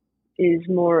 is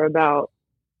more about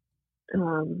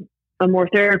a more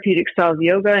therapeutic style of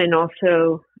yoga, and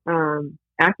also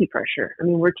acupressure. I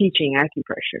mean, we're teaching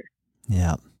acupressure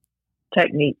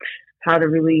techniques, how to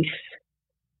release.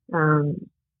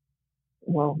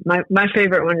 Well, my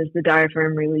favorite one is the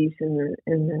diaphragm release and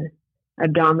the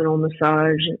abdominal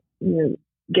massage. You know,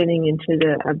 getting into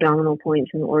the abdominal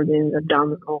points and organs,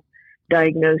 abdominal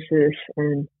diagnosis,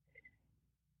 and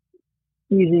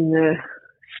using the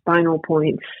spinal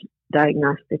points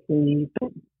diagnostically.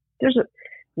 But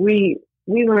we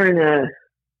learn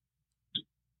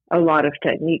a lot of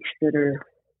techniques that are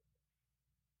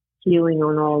healing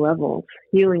on all levels,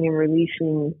 healing and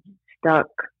releasing stuck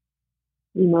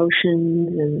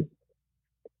emotions and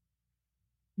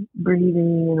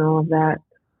breathing and all of that.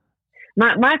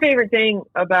 My favorite thing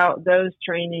about those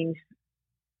trainings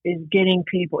is getting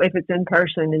people, if it's in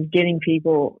person, is getting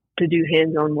people to do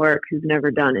hands-on work who've never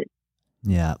done it.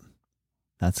 Yeah.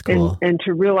 That's cool. And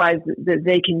to realize that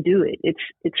they can do it.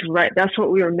 It's right. That's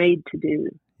what we were made to do.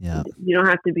 Yeah. You don't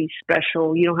have to be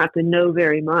special. You don't have to know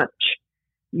very much.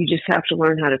 You just have to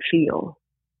learn how to feel.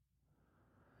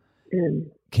 And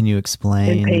can you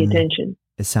explain? And pay attention.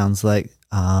 It sounds like,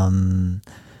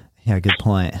 yeah, good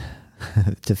point.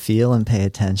 To feel and pay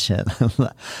attention.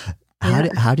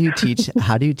 How do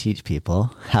you teach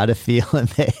people how to feel and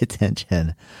pay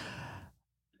attention?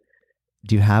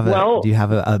 Do you have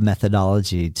a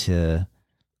methodology to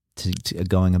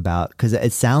going about? Because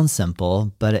it sounds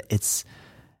simple, but it's,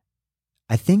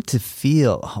 I think,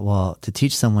 to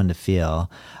teach someone to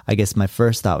feel, I guess my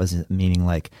first thought was meaning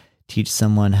like teach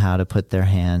someone how to put their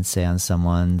hands, say, on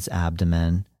someone's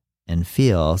abdomen and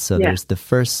feel. So there's the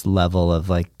first level of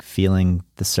like feeling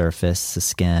the surface, the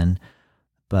skin.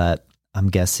 But I'm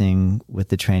guessing with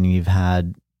the training you've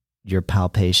had, your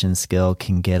palpation skill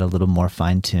can get a little more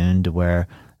fine-tuned, to where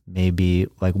maybe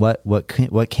like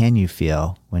what can you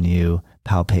feel when you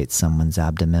palpate someone's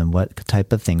abdomen? What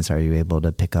type of things are you able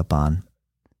to pick up on?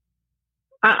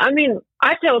 I mean,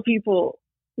 I tell people,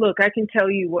 look, I can tell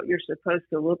you what you're supposed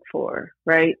to look for,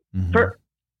 right?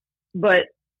 But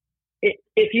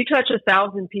if you touch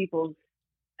 1,000 people's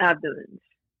abdomens,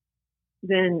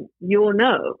 then you will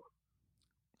know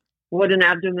what an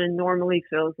abdomen normally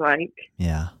feels like.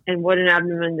 Yeah. And what an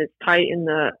abdomen that's tight in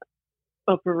the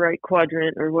upper right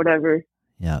quadrant or whatever.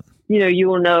 Yeah. You know, you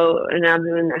will know an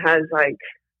abdomen that has like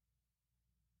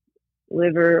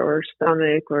liver or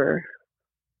stomach or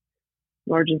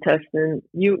large intestine.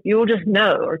 You will just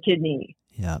know, or kidney.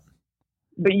 Yeah.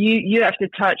 But you have to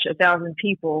touch 1,000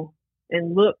 people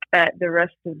and look at the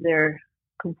rest of their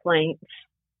complaints.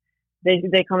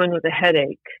 They come in with a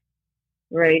headache,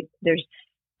 right? There's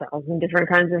 1,000 different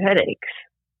kinds of headaches,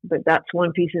 but that's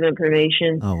one piece of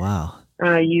information. Oh, wow.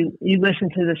 You listen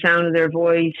to the sound of their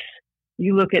voice.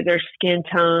 You look at their skin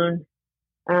tone,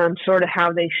 sort of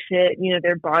how they sit,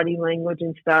 their body language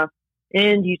and stuff,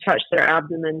 and you touch their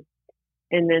abdomen.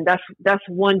 And then that's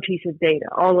one piece of data,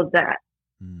 all of that,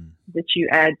 that you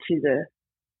add to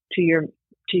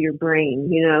your brain,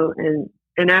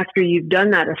 and after you've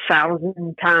done that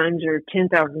 1,000 times or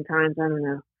 10,000 times, I don't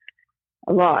know,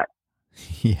 a lot,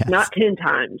 yes. Not 10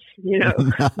 times,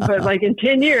 but like in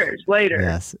 10 years later,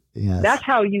 yes. That's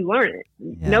how you learn it.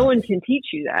 Yeah. No one can teach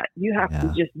you that. You have to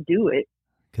just do it.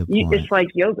 Good point. It's like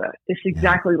yoga. It's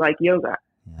exactly like yoga.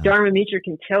 Yeah. Dharma Mitra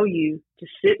can tell you to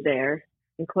sit there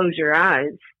and close your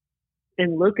eyes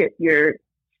and look at your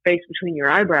space between your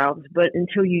eyebrows. But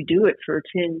until you do it for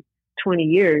 10, 20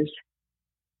 years,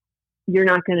 you're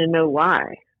not going to know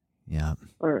why. Yeah.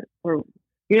 Or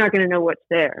you're not going to know what's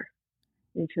there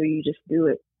until you just do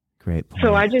it. Great point.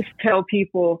 So I just tell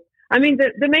people, I mean,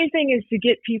 the main thing is to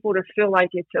get people to feel like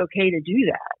it's okay to do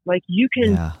that. Like you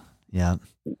can,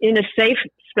 in a safe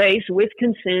space with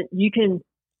consent, you can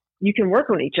work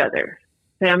on each other.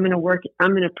 Say, I'm going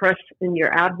to press in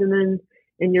your abdomen,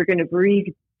 and you're going to breathe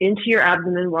into your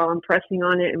abdomen while I'm pressing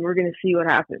on it, and we're going to see what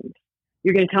happens.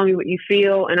 You're going to tell me what you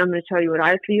feel, and I'm going to tell you what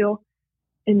I feel.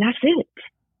 And that's it.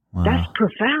 Wow. That's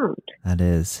profound. That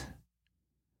is.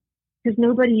 Because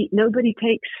nobody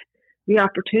takes the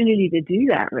opportunity to do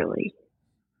that, really.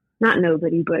 Not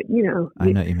nobody, but I know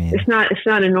what you mean. It's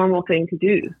not a normal thing to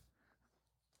do.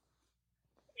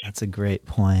 That's a great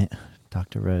point,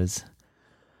 Dr. Rose.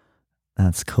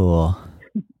 That's cool.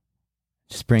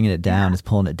 Just bringing it down is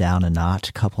pulling it down a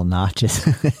couple notches.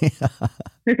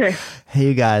 Okay. Hey,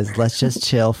 you guys, let's just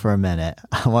chill for a minute.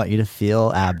 I want you to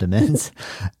feel abdomens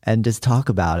and just talk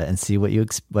about it and see what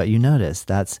you notice.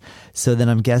 So then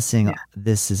I'm guessing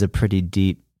this is a pretty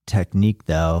deep technique,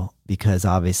 though, because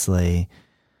obviously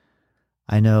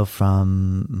I know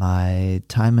from my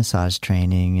Thai massage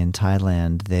training in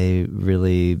Thailand, they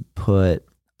really put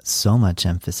so much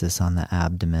emphasis on the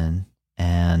abdomen,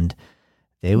 and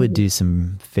they would do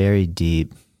some very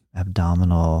deep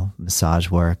abdominal massage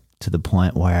work to the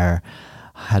point where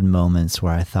I had moments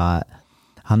where I thought,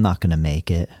 I'm not going to make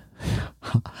it.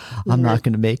 I'm not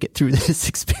going to make it through this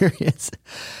experience.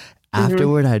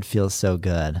 Afterward, I'd feel so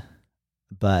good.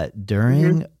 But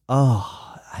during,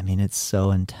 it's so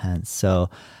intense.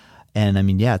 So,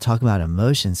 and talk about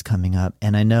emotions coming up.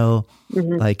 And I know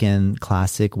like in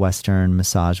classic Western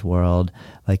massage world,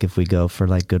 like if we go for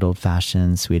like good old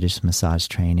fashioned Swedish massage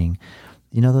training,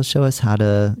 they'll show us how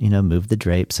to, move the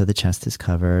drape so the chest is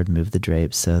covered, move the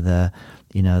drape so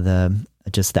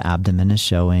just the abdomen is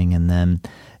showing, and then,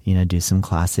 do some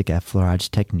classic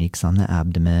effleurage techniques on the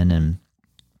abdomen, and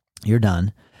you're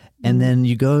done. And then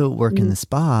you go work in the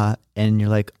spa and you're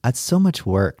like, that's so much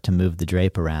work to move the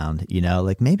drape around,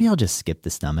 like maybe I'll just skip the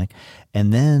stomach.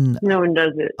 And then no one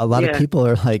does it. A lot of people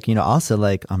are like, also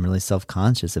like, I'm really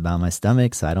self-conscious about my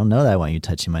stomach, so I don't know that I want you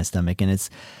touching my stomach. And it's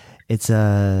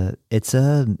a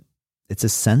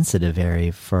sensitive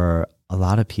area for a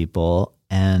lot of people.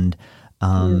 And,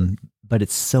 but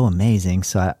it's so amazing.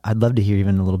 So I'd love to hear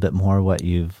even a little bit more what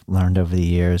you've learned over the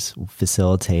years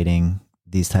facilitating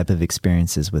these type of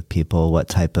experiences with people, what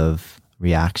type of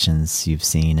reactions you've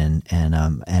seen,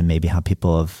 and maybe how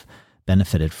people have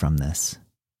benefited from this.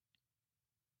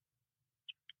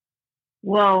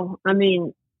 Well,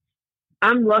 I'm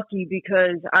lucky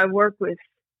because I work with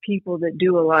people that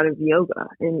do a lot of yoga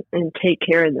and take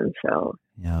care of themselves.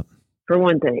 Yep. For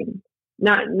one thing,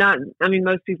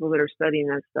 most people that are studying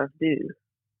that stuff do,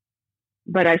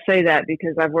 but I say that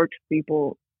because I've worked with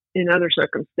people in other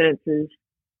circumstances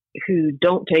who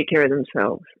don't take care of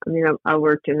themselves. I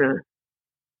worked in a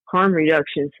harm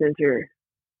reduction center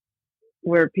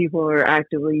where people are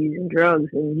actively using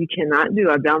drugs, and you cannot do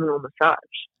abdominal massage.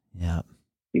 Yeah.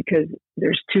 Because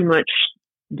there's too much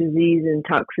disease and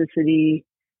toxicity,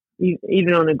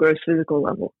 even on a gross physical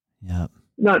level. Yeah.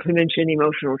 Not to mention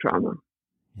emotional trauma.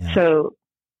 Yeah. So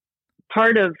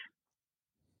part of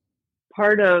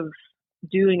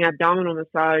doing abdominal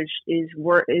massage is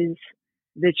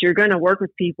that you're going to work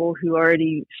with people who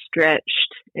already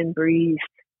stretched and breathed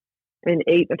and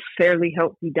ate a fairly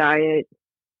healthy diet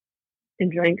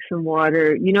and drank some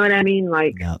water. You know what I mean?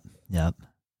 Like, yep.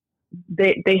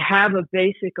 They have a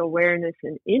basic awareness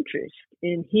and interest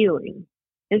in healing.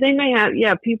 And they may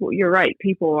have, people, you're right.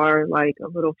 People are like a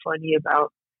little funny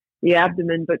about the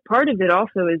abdomen, but part of it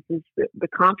also is the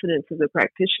confidence of the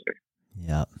practitioner.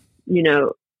 Yeah.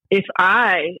 If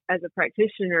I, as a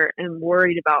practitioner, am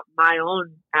worried about my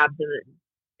own abdomen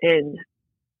and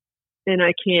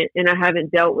I can't, and I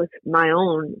haven't dealt with my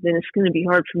own, then it's going to be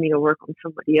hard for me to work on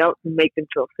somebody else and make them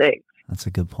feel safe. That's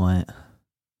a good point.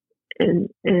 And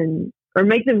or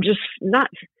make them just not,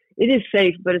 it is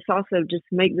safe, but it's also just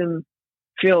make them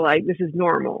feel like this is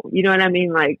normal. You know what I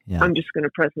mean? Like, I'm just going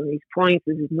to press on these points.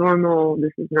 This is normal.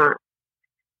 This is not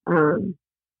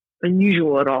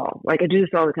unusual at all. Like, I do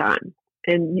this all the time.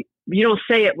 And you don't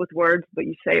say it with words, but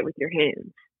you say it with your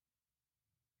hands.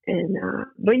 And,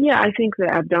 but yeah, I think the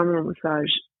abdominal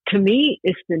massage, to me,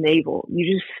 it's the navel.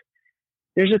 You just,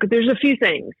 there's a few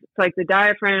things. It's like the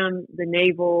diaphragm, the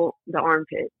navel, the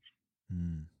armpits.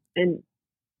 And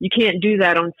you can't do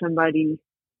that on somebody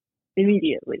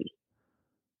immediately.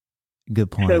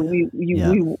 Good point. So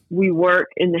we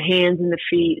work in the hands and the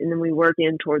feet, and then we work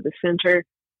in toward the center.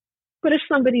 But if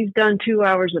somebody's done 2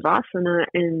 hours of asana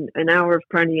and an hour of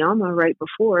pranayama right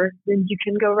before, then you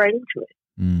can go right into it.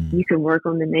 You can work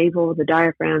on the navel, the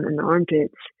diaphragm, and the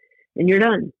armpits, and you're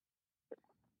done.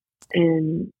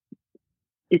 And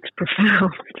it's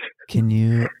profound. Can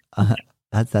you?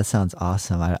 That sounds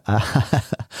awesome. I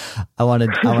want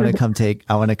to come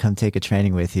take a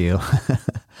training with you,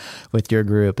 with your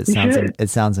group. It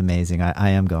sounds amazing. I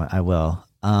am going. I will.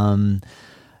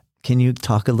 Can you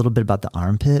talk a little bit about the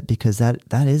armpit, because that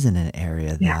isn't an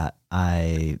area that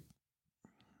I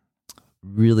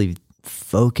really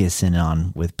focus in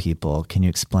on with people. Can you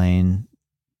explain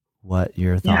what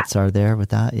your thoughts are there with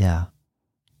that? Yeah.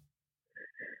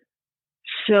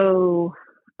 So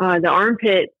the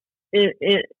armpit,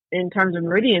 in terms of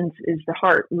meridians, is the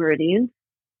heart meridian,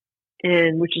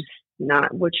 and which is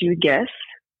not what you would guess.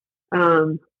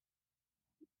 And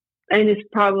it's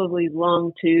probably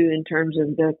long too, in terms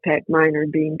of the pec minor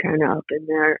being kind of up in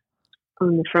there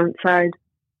on the front side.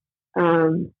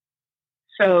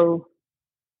 So,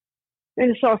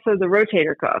 and it's also the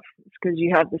rotator cuff, because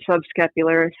you have the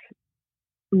subscapularis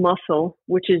muscle,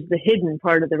 which is the hidden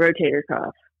part of the rotator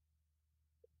cuff.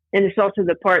 And it's also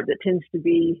the part that tends to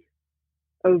be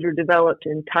overdeveloped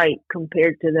and tight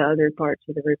compared to the other parts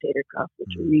of the rotator cuff,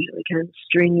 which are usually kind of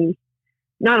stringy.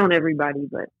 Not on everybody,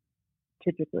 but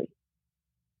typically.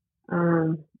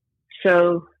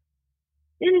 So,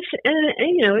 and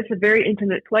it's a very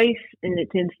intimate place, and it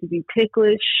tends to be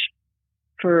ticklish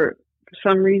for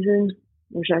some reason,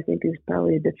 which I think is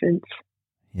probably a defense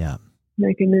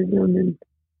mechanism. And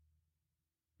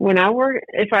when I work,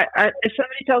 if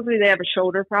somebody tells me they have a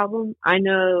shoulder problem, I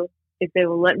know if they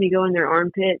will let me go in their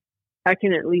armpit, I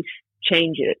can at least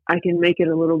change it. I can make it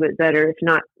a little bit better, if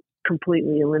not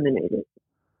completely eliminate it.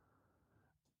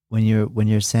 When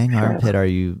you're saying armpit, are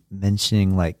you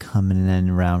mentioning like coming in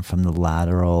around from the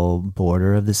lateral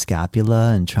border of the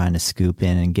scapula and trying to scoop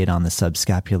in and get on the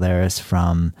subscapularis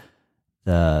from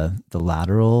the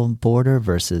lateral border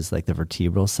versus like the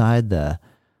vertebral side? The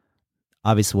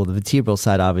vertebral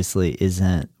side obviously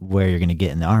isn't where you're going to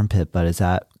get in the armpit, but is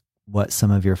that what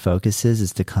some of your focus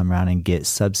is to come around and get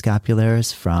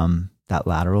subscapularis from that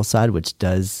lateral side, which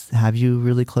does have you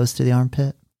really close to the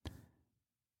armpit?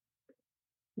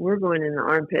 We're going in the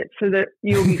armpit so that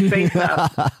you'll be face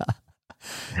up.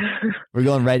 We're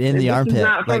going right in the armpit.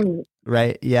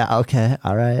 Right. Yeah. Okay.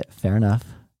 All right. Fair enough.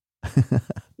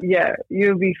 Yeah.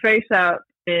 You'll be face out,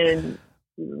 and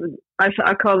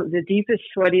I call it the deepest,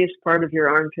 sweatiest part of your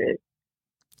armpit.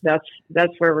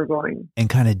 That's where we're going. And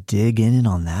kind of dig in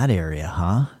on that area,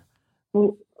 huh?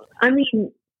 Well, I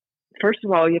mean, first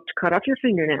of all, you have to cut off your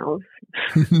fingernails.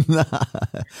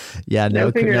 Yeah,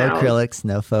 no acrylics,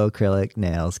 no faux acrylic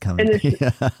nails coming.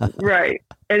 Right.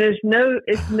 And it's no,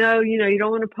 you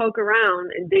don't want to poke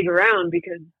around and dig around,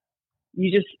 because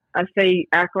I say,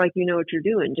 act like you know what you're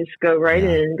doing. Just go right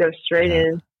in, go straight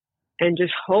in, and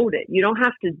just hold it. You don't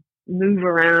have to move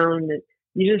around.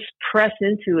 You just press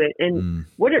into it. And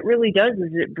what it really does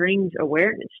is it brings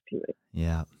awareness to it.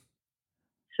 Yeah.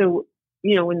 So,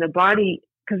 when the body,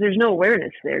 because there's no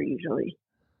awareness there usually.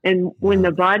 And when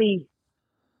the body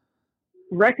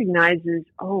recognizes,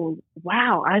 oh,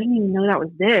 wow, I didn't even know that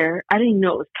was there. I didn't even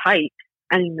know it was tight.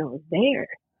 I didn't even know it was there.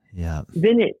 Yeah.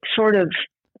 Then it sort of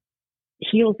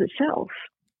heals itself.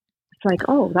 It's like,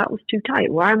 oh, that was too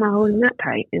tight. Why am I holding that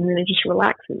tight? And then it just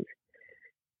relaxes.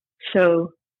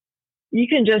 So you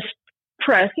can just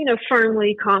press,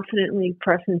 firmly, confidently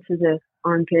press into the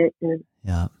armpit, and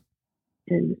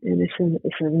it's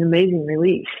an amazing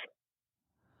release,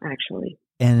 actually.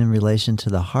 And in relation to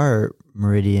the heart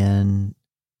meridian,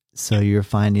 so you're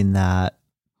finding that,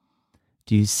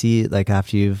 do you see, like,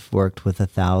 after you've worked with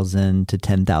 1,000 to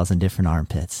 10,000 different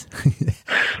armpits,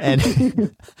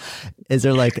 and is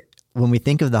there, like, when we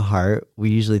think of the heart, we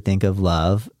usually think of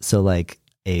love. So like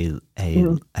it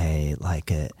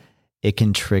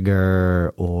can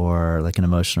trigger or like an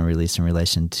emotional release in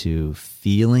relation to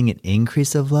feeling an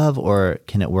increase of love, or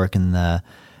can it work in the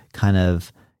kind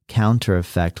of counter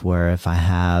effect where if I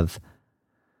have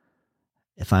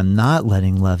if I'm not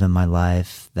letting love in my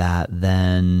life, that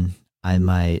then I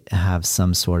might have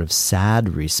some sort of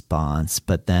sad response,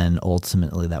 but then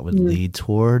ultimately that would lead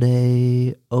toward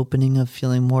a opening of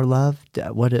feeling more love.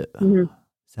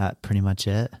 Is that pretty much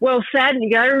it? Well, sad, you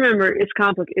got to remember, it's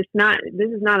complicated. This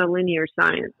is not a linear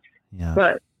science. Yeah.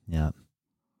 But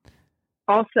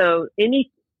also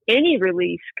any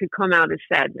release could come out as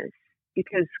sadness,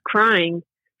 because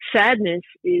sadness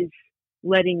is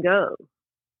letting go.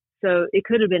 So it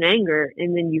could have been anger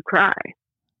and then you cry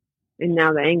and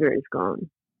now the anger is gone.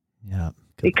 Yeah.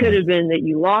 It could have been that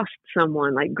you lost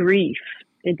someone, like grief,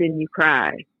 and then you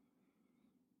cry.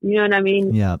 You know what I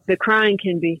mean? Yeah. The crying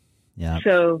can be. Yeah.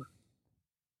 So,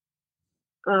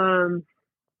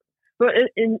 but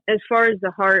as far as the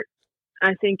heart,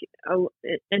 I think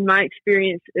in my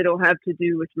experience, it'll have to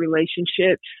do with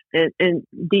relationships and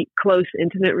deep, close,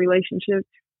 intimate relationships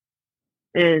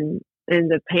and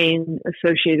the pain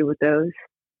associated with those.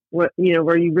 Where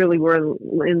you really were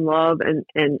in love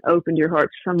and opened your heart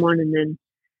to someone, and then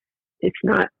it's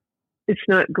not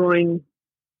going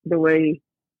the way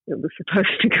it was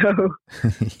supposed to go.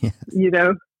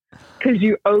 Yes. Because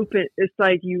it's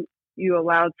like you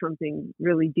allowed something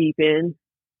really deep in,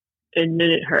 and then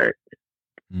it hurt.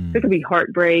 It could be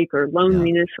heartbreak or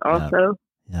loneliness also,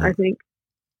 I think.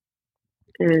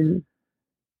 And,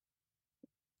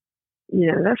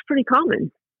 that's pretty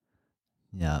common.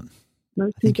 Yeah.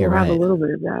 Most people have a little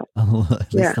bit of that.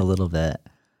 At least a little bit.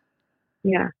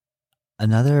 Yeah.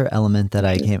 Another element that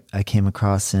I came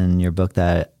across in your book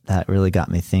that really got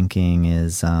me thinking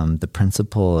is the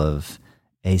principle of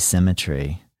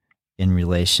asymmetry in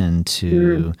relation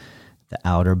to the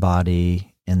outer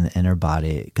body and the inner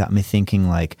body. It got me thinking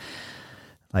like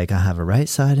I have a right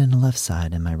side and a left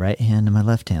side, and my right hand and my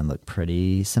left hand look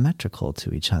pretty symmetrical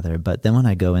to each other. But then when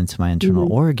I go into my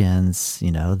internal organs,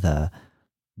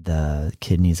 the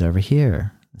kidneys over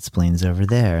here, the spleen's over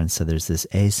there. And so there's this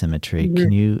asymmetry.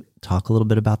 Can you talk a little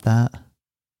bit about that?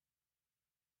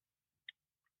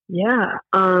 Yeah.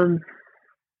 I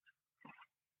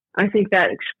think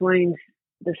that explains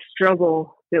the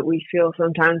struggle that we feel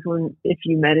sometimes if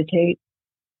you meditate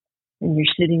and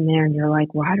you're sitting there and you're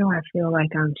like, why do I feel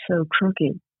like I'm so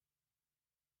crooked?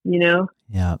 Yeah.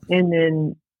 And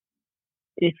then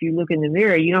if you look in the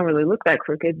mirror, you don't really look that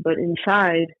crooked, but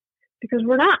inside, because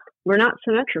we're not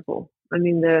symmetrical. I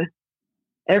mean,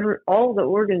 all the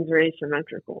organs are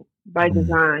asymmetrical by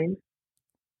design.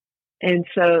 And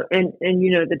so, and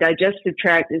the digestive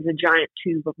tract is a giant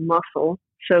tube of muscle.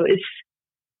 So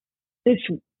it's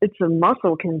a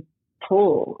muscle can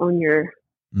pull on your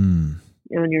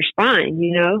spine,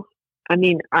 I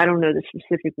mean, I don't know the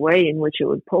specific way in which it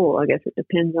would pull. I guess it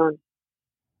depends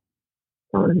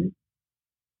on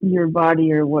your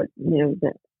body or what,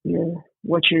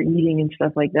 what you're eating and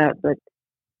stuff like that. But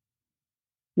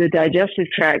the digestive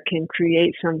tract can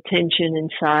create some tension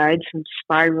inside, some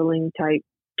spiraling type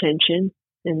tension.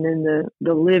 And then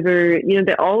the liver,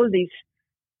 all of these,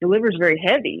 the liver is very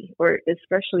heavy, or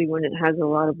especially when it has a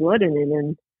lot of blood in it.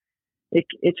 And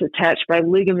it's attached by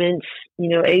ligaments,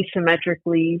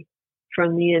 asymmetrically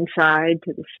from the inside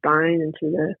to the spine and to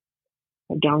the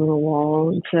abdominal wall.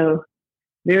 And so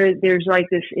there's like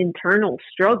this internal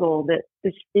struggle that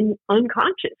is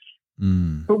unconscious,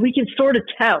 but we can sort of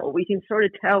tell.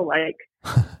 Like,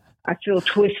 I feel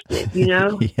twisted,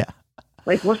 Yeah.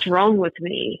 Like, what's wrong with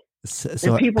me? So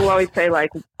and people always say,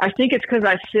 like, I think it's because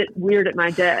I sit weird at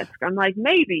my desk. I'm like,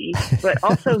 maybe, but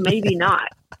also maybe not.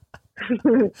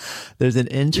 There's an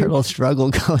internal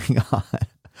struggle going on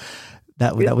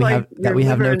that we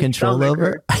have no control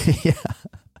over. Yeah.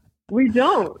 We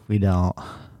don't.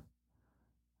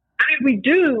 I mean, we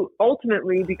do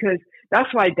ultimately, because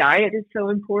that's why diet is so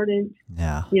important.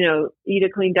 Yeah. Eat a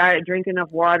clean diet, drink enough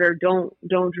water, don't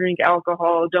drink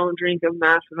alcohol, don't drink a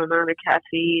massive amount of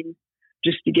caffeine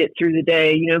just to get through the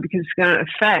day, because it's going to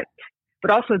affect,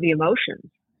 but also the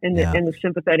emotions and the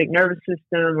sympathetic nervous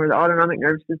system or the autonomic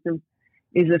nervous system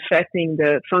is affecting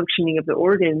the functioning of the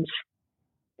organs.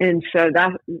 And so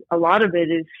that a lot of it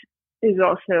is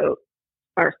also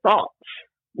our thoughts,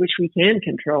 which we can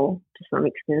control to some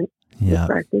extent with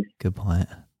practice. Good point.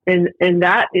 And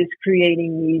that is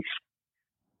creating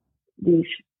these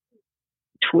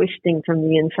twisting from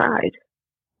the inside.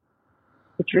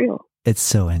 It's real. It's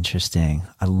so interesting.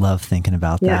 I love thinking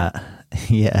about that.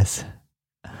 Yes.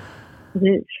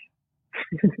 It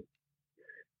is.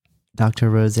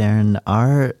 Dr. Rose Aaron,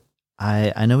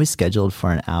 I know we scheduled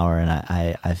for an hour,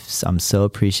 and I'm so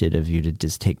appreciative of you to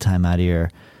just take time out of your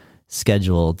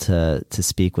schedule to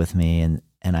speak with me,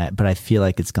 but I feel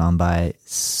like it's gone by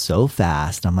so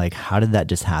fast. I'm like, how did that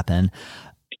just happen?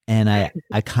 And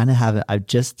I kind of haven't. I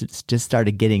just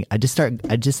started getting. I just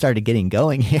started getting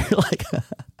going here. Like,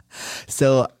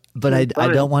 so. But I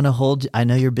don't want to hold. I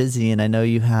know you're busy, and I know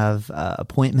you have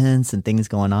appointments and things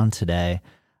going on today.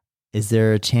 Is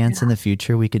there a chance in the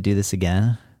future we could do this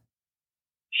again?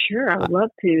 Sure, I would love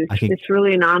to. It's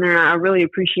really an honor. I really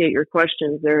appreciate your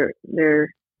questions.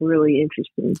 They're really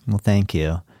interesting. Well, thank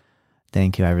you.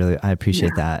 I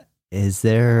appreciate that. Is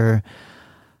there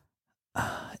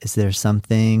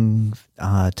something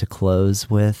to close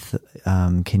with?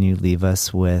 Can you leave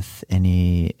us with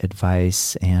any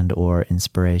advice and or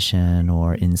inspiration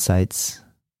or insights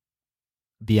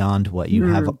beyond what you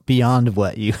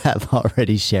have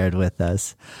already shared with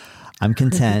us? I'm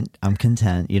content.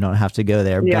 You don't have to go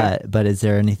there, but is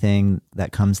there anything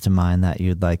that comes to mind that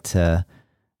you'd like to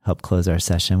help close our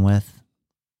session with?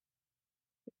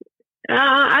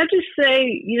 I just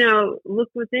say, look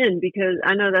within, because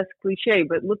I know that's cliche,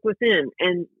 but look within,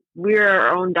 and we're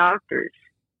our own doctors.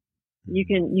 You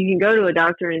can go to a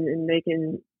doctor and they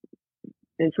can,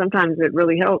 and sometimes it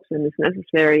really helps and it's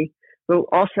necessary. But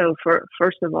also,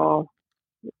 first of all,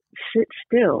 sit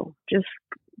still. Just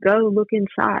go look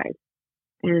inside,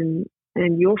 and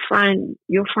you'll find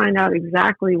out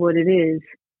exactly what it is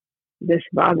that's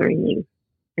bothering you,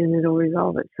 and it'll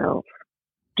resolve itself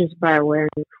just by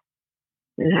awareness.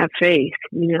 And have faith,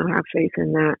 have faith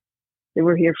in that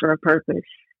we're here for a purpose,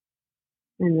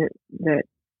 and that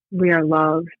we are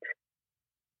loved.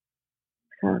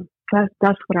 So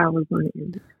that's what I was going to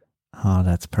end. Oh,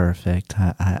 that's perfect.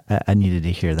 I needed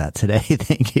to hear that today.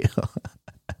 Thank you.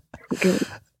 Good.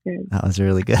 That was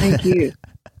really good. Thank you.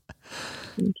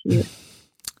 Thank you.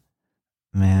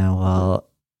 Man, well,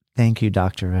 thank you,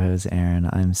 Dr. Rose Aaron.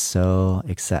 I'm so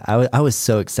excited. I was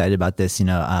so excited about this.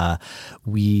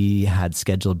 We had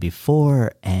scheduled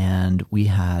before, and we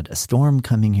had a storm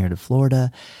coming here to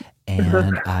Florida,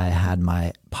 and I had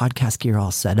my podcast gear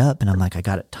all set up, and I'm like, I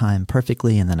got it timed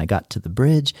perfectly. And then I got to the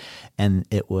bridge and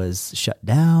it was shut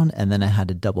down. And then I had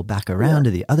to double back around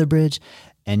to the other bridge,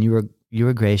 and you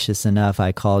were gracious enough.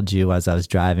 I called you as I was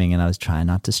driving, and I was trying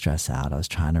not to stress out. I was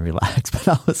trying to relax, but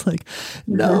I was like,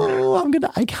 no, I'm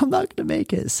not gonna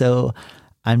make it. So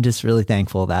I'm just really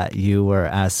thankful that you were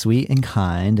as sweet and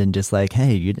kind and just like,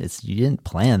 hey, you didn't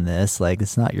plan this. Like,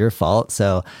 it's not your fault.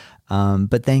 So,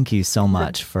 but thank you so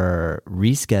much for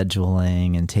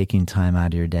rescheduling and taking time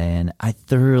out of your day. And I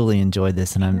thoroughly enjoyed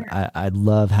this. And I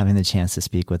love having the chance to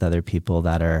speak with other people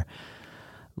that are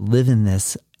living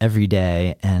this every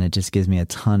day, and it just gives me a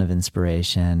ton of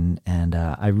inspiration. And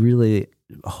I really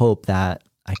hope that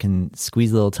I can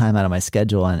squeeze a little time out of my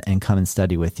schedule and come and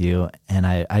study with you. And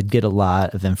I'd get a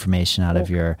lot of information out of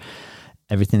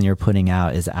everything you're putting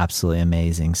out is absolutely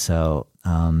amazing. So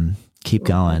keep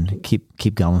going,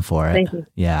 keep going for it. Thank you.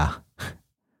 Yeah.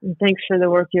 And thanks for the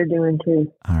work you're doing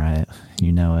too. All right.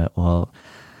 You know it. Well,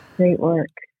 great work.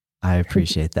 I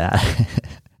appreciate that.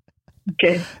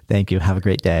 Okay. Thank you. Have a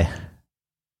great day.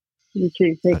 You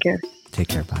too. Take care. Take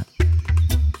care. Bye.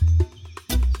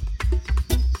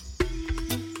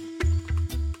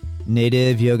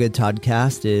 Native Yoga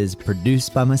Toddcast is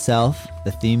produced by myself.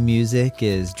 The theme music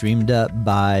is dreamed up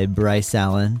by Bryce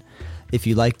Allen. If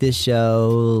you like this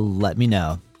show, let me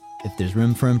know. If there's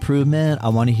room for improvement, I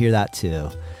want to hear that too.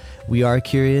 We are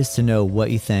curious to know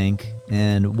what you think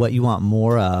and what you want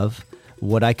more of,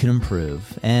 what I can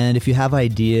improve. And if you have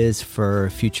ideas for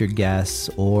future guests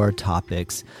or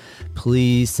topics,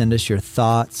 please send us your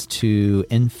thoughts to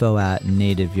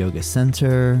info@Native Yoga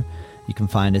Center. You can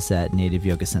find us at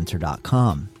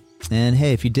nativeyogacenter.com. And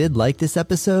hey, if you did like this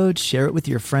episode, share it with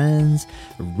your friends,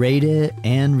 rate it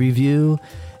and review,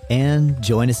 and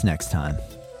join us next time.